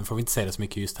och unga. Nu får vi inte säga det så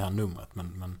mycket just det här numret,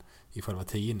 men i själva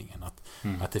tidningen.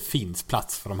 Att det finns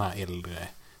plats för de här äldre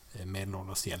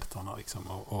medelåldershjältarna liksom,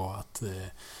 och att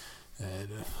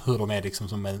hur de är liksom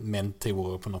som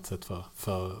mentorer på något sätt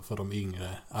för de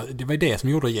yngre. Det var det som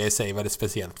gjorde JSA väldigt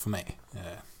speciellt för mig.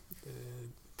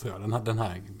 Tror jag, den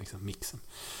här liksom mixen.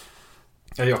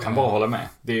 Ja, jag kan bara hålla med.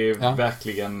 Det är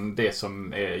verkligen det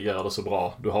som gör det så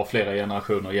bra. Du har flera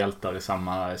generationer hjältar i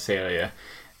samma serie.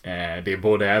 Det är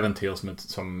både äventyr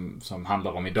som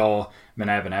handlar om idag, men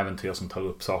även äventyr som tar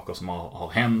upp saker som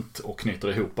har hänt och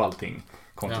knyter ihop allting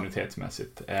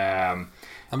kontinuitetsmässigt. Ja,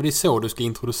 men det är så du ska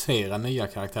introducera nya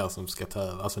karaktärer som ska ta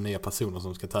över, alltså nya personer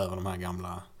som ska ta över de här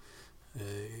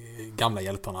gamla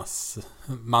hjältarnas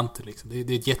mantel liksom. Det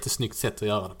är ett jättesnyggt sätt att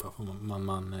göra det på.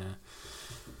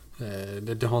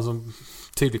 Det har en sån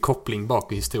tydlig koppling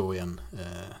bak i historien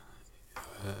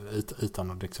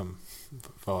utan att liksom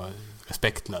vara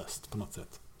respektlöst på något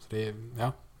sätt. Så det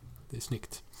är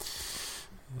snyggt.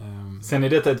 Sen är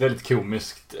detta ett väldigt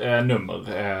komiskt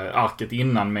nummer. Arket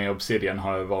innan med Obsidian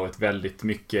har ju varit väldigt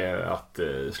mycket att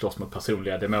slåss mot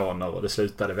personliga demoner, och det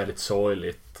slutade väldigt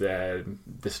sorgligt.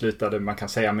 Det slutade, man kan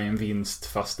säga, med en vinst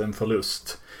fast en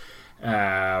förlust.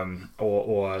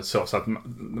 Och så att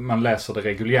man läser det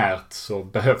reguljärt så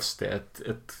behövs det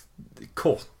ett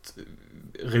kort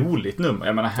roligt nummer.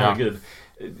 Jag menar, herregud.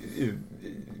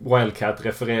 Wildcat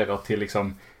refererar till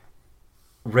liksom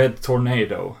Red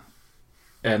Tornado,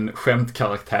 en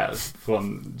skämtkaraktär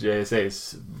från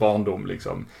JSAs barndom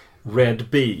liksom. Red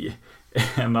Bee,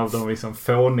 en av de liksom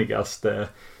fånigaste,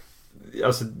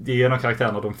 alltså det är en av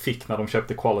karaktärerna de fick när de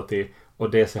köpte Quality,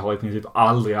 och DC har i princip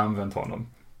aldrig använt honom.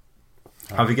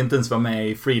 Han fick inte ens vara med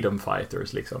i Freedom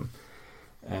Fighters liksom.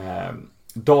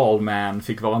 Dollman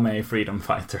fick vara med i Freedom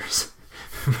Fighters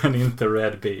men inte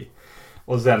Red Bee.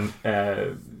 Och sen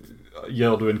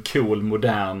gör du en cool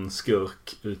modern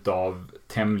skurk utav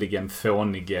tämligen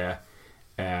fånige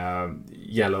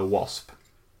Yellow Wasp.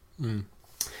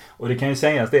 Och det kan ju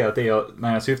sägas det att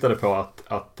när jag syftade på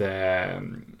att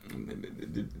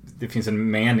det finns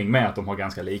en mening med att de har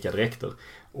ganska lika dräkter.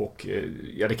 Och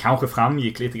det kanske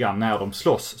framgick lite grann när de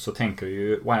slåss, så tänker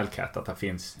ju Wildcat att det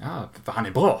finns, han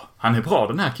är bra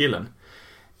den här killen.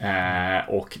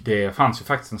 Och det fanns ju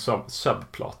faktiskt en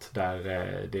subplot där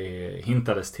det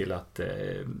hintades till att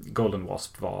Golden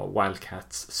Wasp var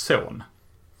Wildcats son.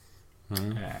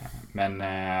 Men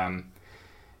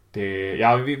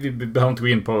vi behöver inte gå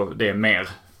in på det mer.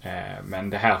 Men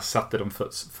det här satte de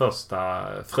första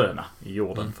fröna i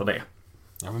jorden för det.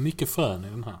 Ja, men mycket frön i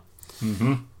den här.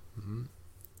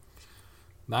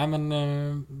 Nej,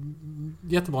 men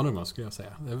jättebra nummer skulle jag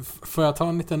säga. Får jag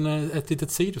ta ett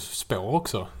litet sidospår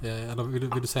också? Eller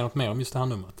vill du säga något mer om just det här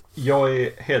numret? Jag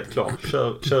är helt klar.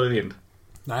 Kör i vind.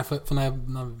 Nej, för när jag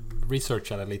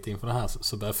researchade lite inför det här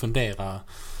så började jag fundera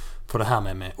på det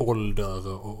här med ålder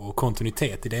och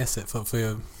kontinuitet i DC.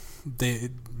 För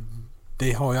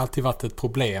det har ju alltid varit ett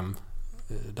problem,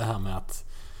 det här med att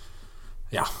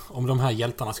om de här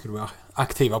hjältarna skulle vara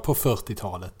aktiva på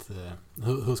 40-talet,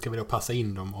 hur ska vi då passa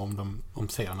in dem om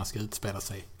serierna ska utspela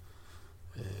sig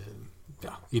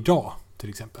idag till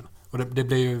exempel. Och det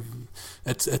blir ju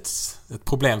ett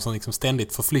problem som liksom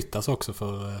ständigt förflyttas också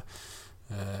för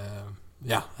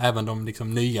även de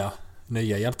liksom nya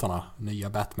hjältarna, nya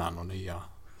Batman och nya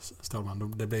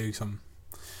Stålman. Det blir ju liksom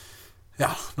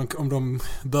om de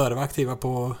började vara aktiva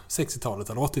på 60-talet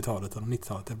eller 80-talet eller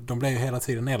 90-talet, de blir ju hela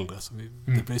tiden äldre, så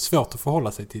det blir svårt att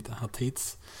förhålla sig till den här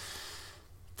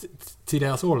till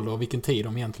deras ålder och vilken tid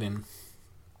de egentligen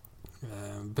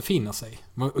befinner sig.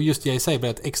 Och just JSA blir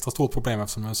ett extra stort problem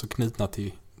eftersom de är så knutna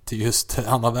till just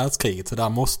andra världskriget, så där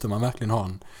måste man verkligen ha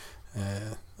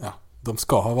de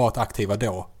ska ha varit aktiva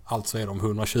då, alltså är de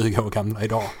 120 år gamla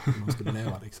idag om de skulle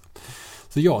leva liksom.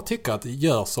 Så jag tycker att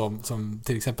gör som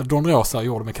till exempel Don Rosa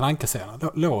gjorde med Kalle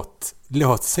Anka-serierna.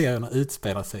 Låt serierna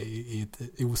utspela sig i ett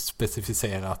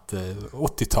ospecificerat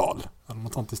 80-tal eller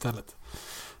något sånt istället.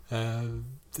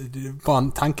 Det är bara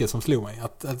en tanke som slog mig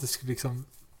att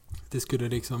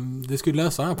det skulle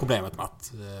lösa det här problemet med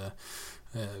att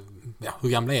hur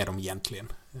gamla är de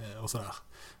egentligen och sådär.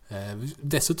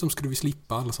 Dessutom skulle vi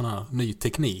slippa all sån här ny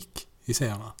teknik i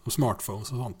serierna och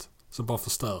smartphones och sånt som bara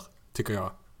förstör, tycker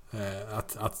jag.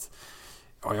 Att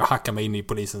jag hackar mig in i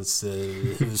polisens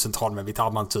huvudcentral med mitt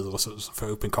armbandsur och så får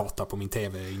jag upp en karta på min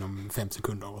tv inom 5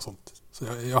 sekunder och sånt. Så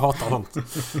jag hatar sånt.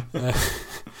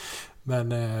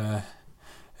 Men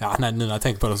ja, nu när jag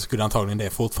tänker på det så skulle antagligen det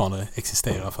fortfarande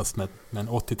existera fast med en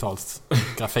 80-tals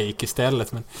grafik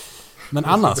istället. Men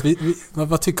annars,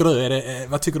 vad tycker du?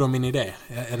 Vad tycker du om min idé?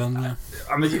 Är den...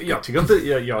 Ja, men jag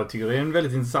tycker det är en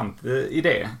väldigt intressant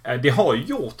idé. Det har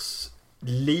gjorts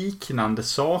liknande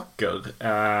saker.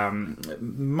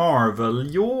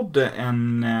 Marvel gjorde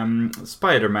en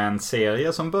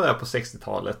Spider-Man-serie som börjar på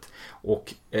 60-talet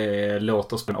och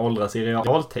låter oss åldras i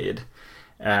realtid.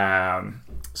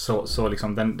 Så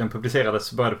liksom den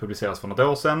började publiceras för något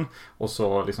år sedan och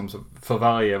så liksom så för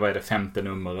varje, vad är det, 5:e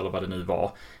nummer eller vad det nu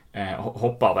var,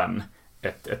 hoppar den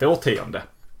ett årtionde.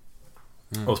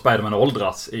 Och Spider-Man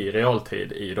åldras i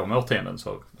realtid i de årtionden.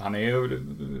 Så han är ju,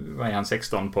 vad är han,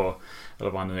 16 på,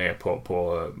 eller vad han nu är på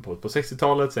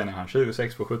 60-talet. Sen är han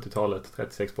 26 på 70-talet,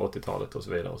 36 på 80-talet och så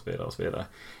vidare och så vidare och så vidare.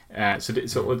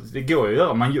 Så det går ju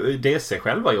att göra. DC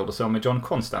själva gjorde så med John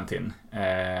Constantine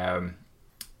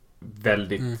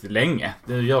väldigt länge.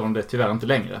 Nu gör de det tyvärr inte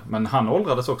längre. Men han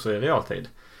åldrades också i realtid.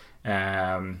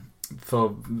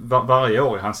 För varje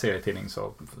år i hans serietidning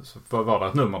så var det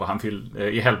ett nummer där han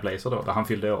fyllde, i Hellblazer då, där han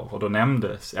fyllde år. Och då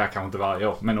nämndes, kanske inte varje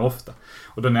år, men ofta.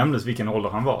 Och då nämndes vilken ålder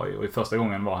han var i. Och i första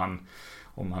gången var han,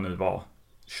 om han nu var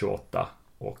 28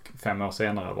 och 5 år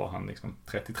senare var han liksom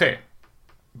 33.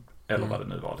 Eller vad det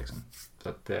nu var liksom. Så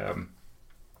att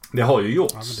det har ju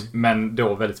gjorts, men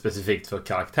då väldigt specifikt för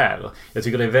karaktärer. Jag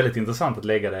tycker det är väldigt intressant att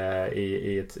lägga det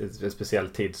i ett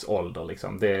speciellt tidsålder.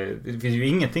 Liksom. Det finns ju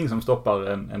ingenting som stoppar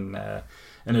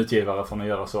en utgivare från att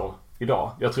göra så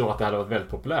idag. Jag tror att det hade varit väldigt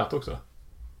populärt också.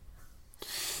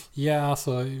 Ja,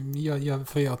 alltså,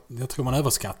 jag tror man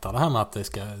överskattar det här med att det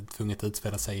ska tvunget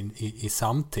utspela sig i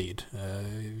samtid.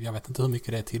 Jag vet inte hur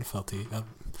mycket det tillför till.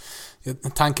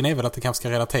 Tanken är väl att det kanske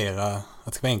ska relatera, att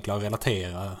det ska vara enklare att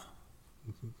relatera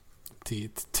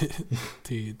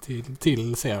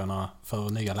till serierna för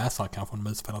nya läsare kanske om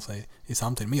de utspelar sig i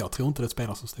samtiden. Men jag tror inte det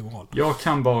spelar så stor roll. Jag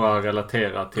kan bara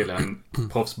relatera till en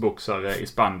proffsboxare i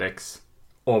spandex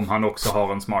om han också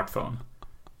har en smartphone.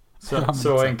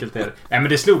 Så enkelt är det. Nej, men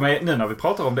det slog mig, nu när vi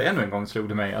pratar om det ännu en gång, slog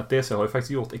det mig att DC har ju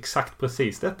faktiskt gjort exakt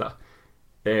precis detta.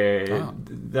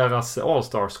 Deras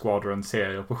All-Star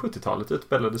Squadron-serier på 70-talet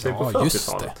utspelade sig på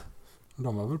 40-talet.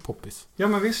 De var väl poppis. Ja,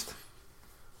 men visst.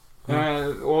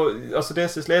 Och alltså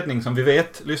DCs ledning som vi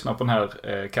vet lyssnar på den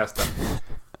här casten.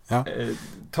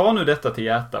 Ta nu detta till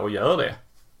hjärta och gör det.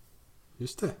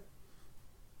 Just det.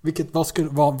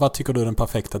 Vad tycker du är den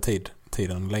perfekta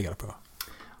tiden att lägga det på?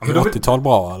 Ja, 80-tal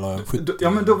bra eller 70? Ja,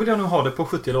 men då vill jag nog ha det på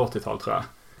 70 eller 80-tal tror jag.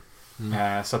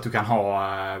 Så att du kan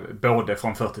ha både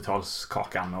från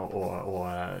 40-talskakan och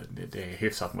det är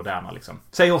hyfsat moderna liksom.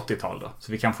 Säg 80-tal då,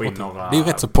 så vi kan få in några... Det är ju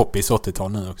rätt så poppis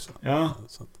 80-tal nu också. Ja.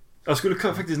 Så. Jag skulle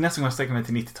faktiskt nästan gång sträcka mig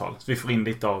till 90-tal. Så vi får in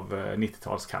lite av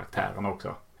 90-talskaraktären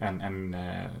också. En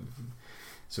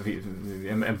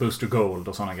Booster Gold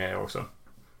och sådana grejer också.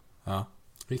 Ja,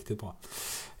 riktigt bra.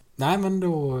 Nej, men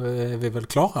då är vi väl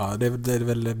klara. Det är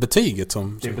väl betyget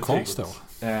som kvarstår.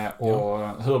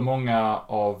 Och hur många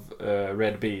av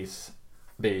Red Bees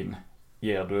bin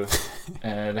ger du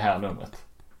det här numret?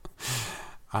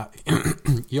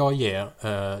 Jag ger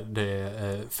det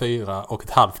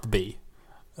 4,5 bi.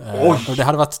 Och det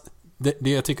hade varit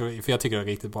jag tycker det är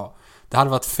riktigt bra. Det hade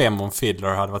varit 5 om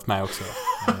Fiddler hade varit med också.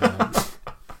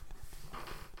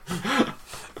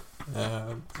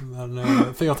 Men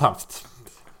 4,5.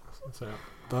 Så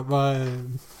vad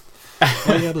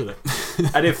ger du det?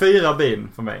 Det är 4 bin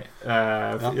för mig.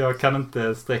 Jag kan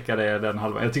inte sträcka det den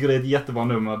halvan. Jag tycker det är ett jättebra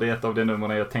nummer. Det är ett av de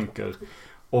numren jag tänker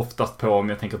oftast på om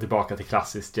jag tänker tillbaka till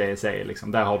klassiskt JSA.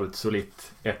 Liksom. Där har du ett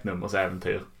solitt ett nummers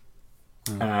äventyr.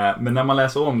 Men när man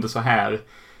läser om det så här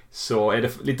så är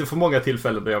det lite för många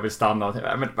tillfällen där jag vill stanna och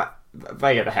tänka, men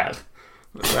vad är det här?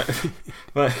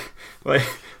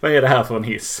 Vad är det här för en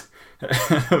hiss?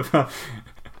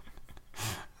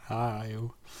 Jo.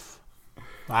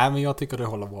 Nej, men jag tycker det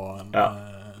håller bra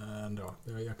ändå.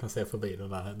 Jag kan se förbi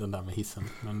den där med hissen.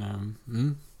 Men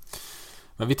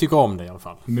vi tycker om det i alla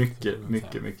fall.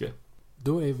 Mycket.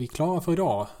 Då är vi klara för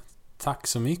idag. Tack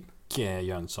så mycket,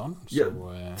 Jönsson.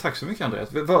 Tack så mycket, Andreas.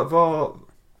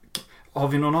 Har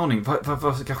vi någon aning?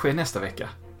 Vad ska ske nästa vecka?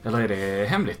 Eller är det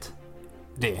hemligt?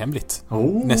 Det är hemligt.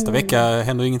 Nästa vecka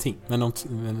händer ingenting. Men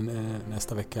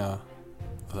nästa vecka...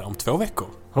 Om 2 veckor.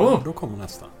 Då kommer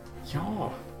nästa.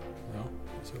 Ja,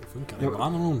 så funkar det.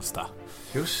 Varannan onsdag.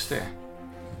 Just det.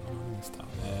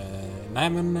 Nej,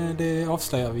 men det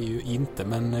avslöjar vi ju inte.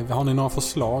 Men har ni några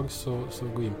förslag så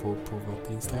gå in på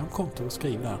vårt Instagram-konto och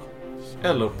skriv där.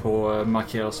 eller på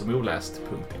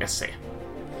markerassomoläst.se.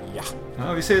 Ja.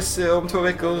 Ja, vi ses om 2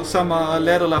 veckor. Samma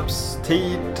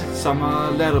läderlappstid, samma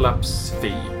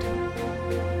läderlappsfeed.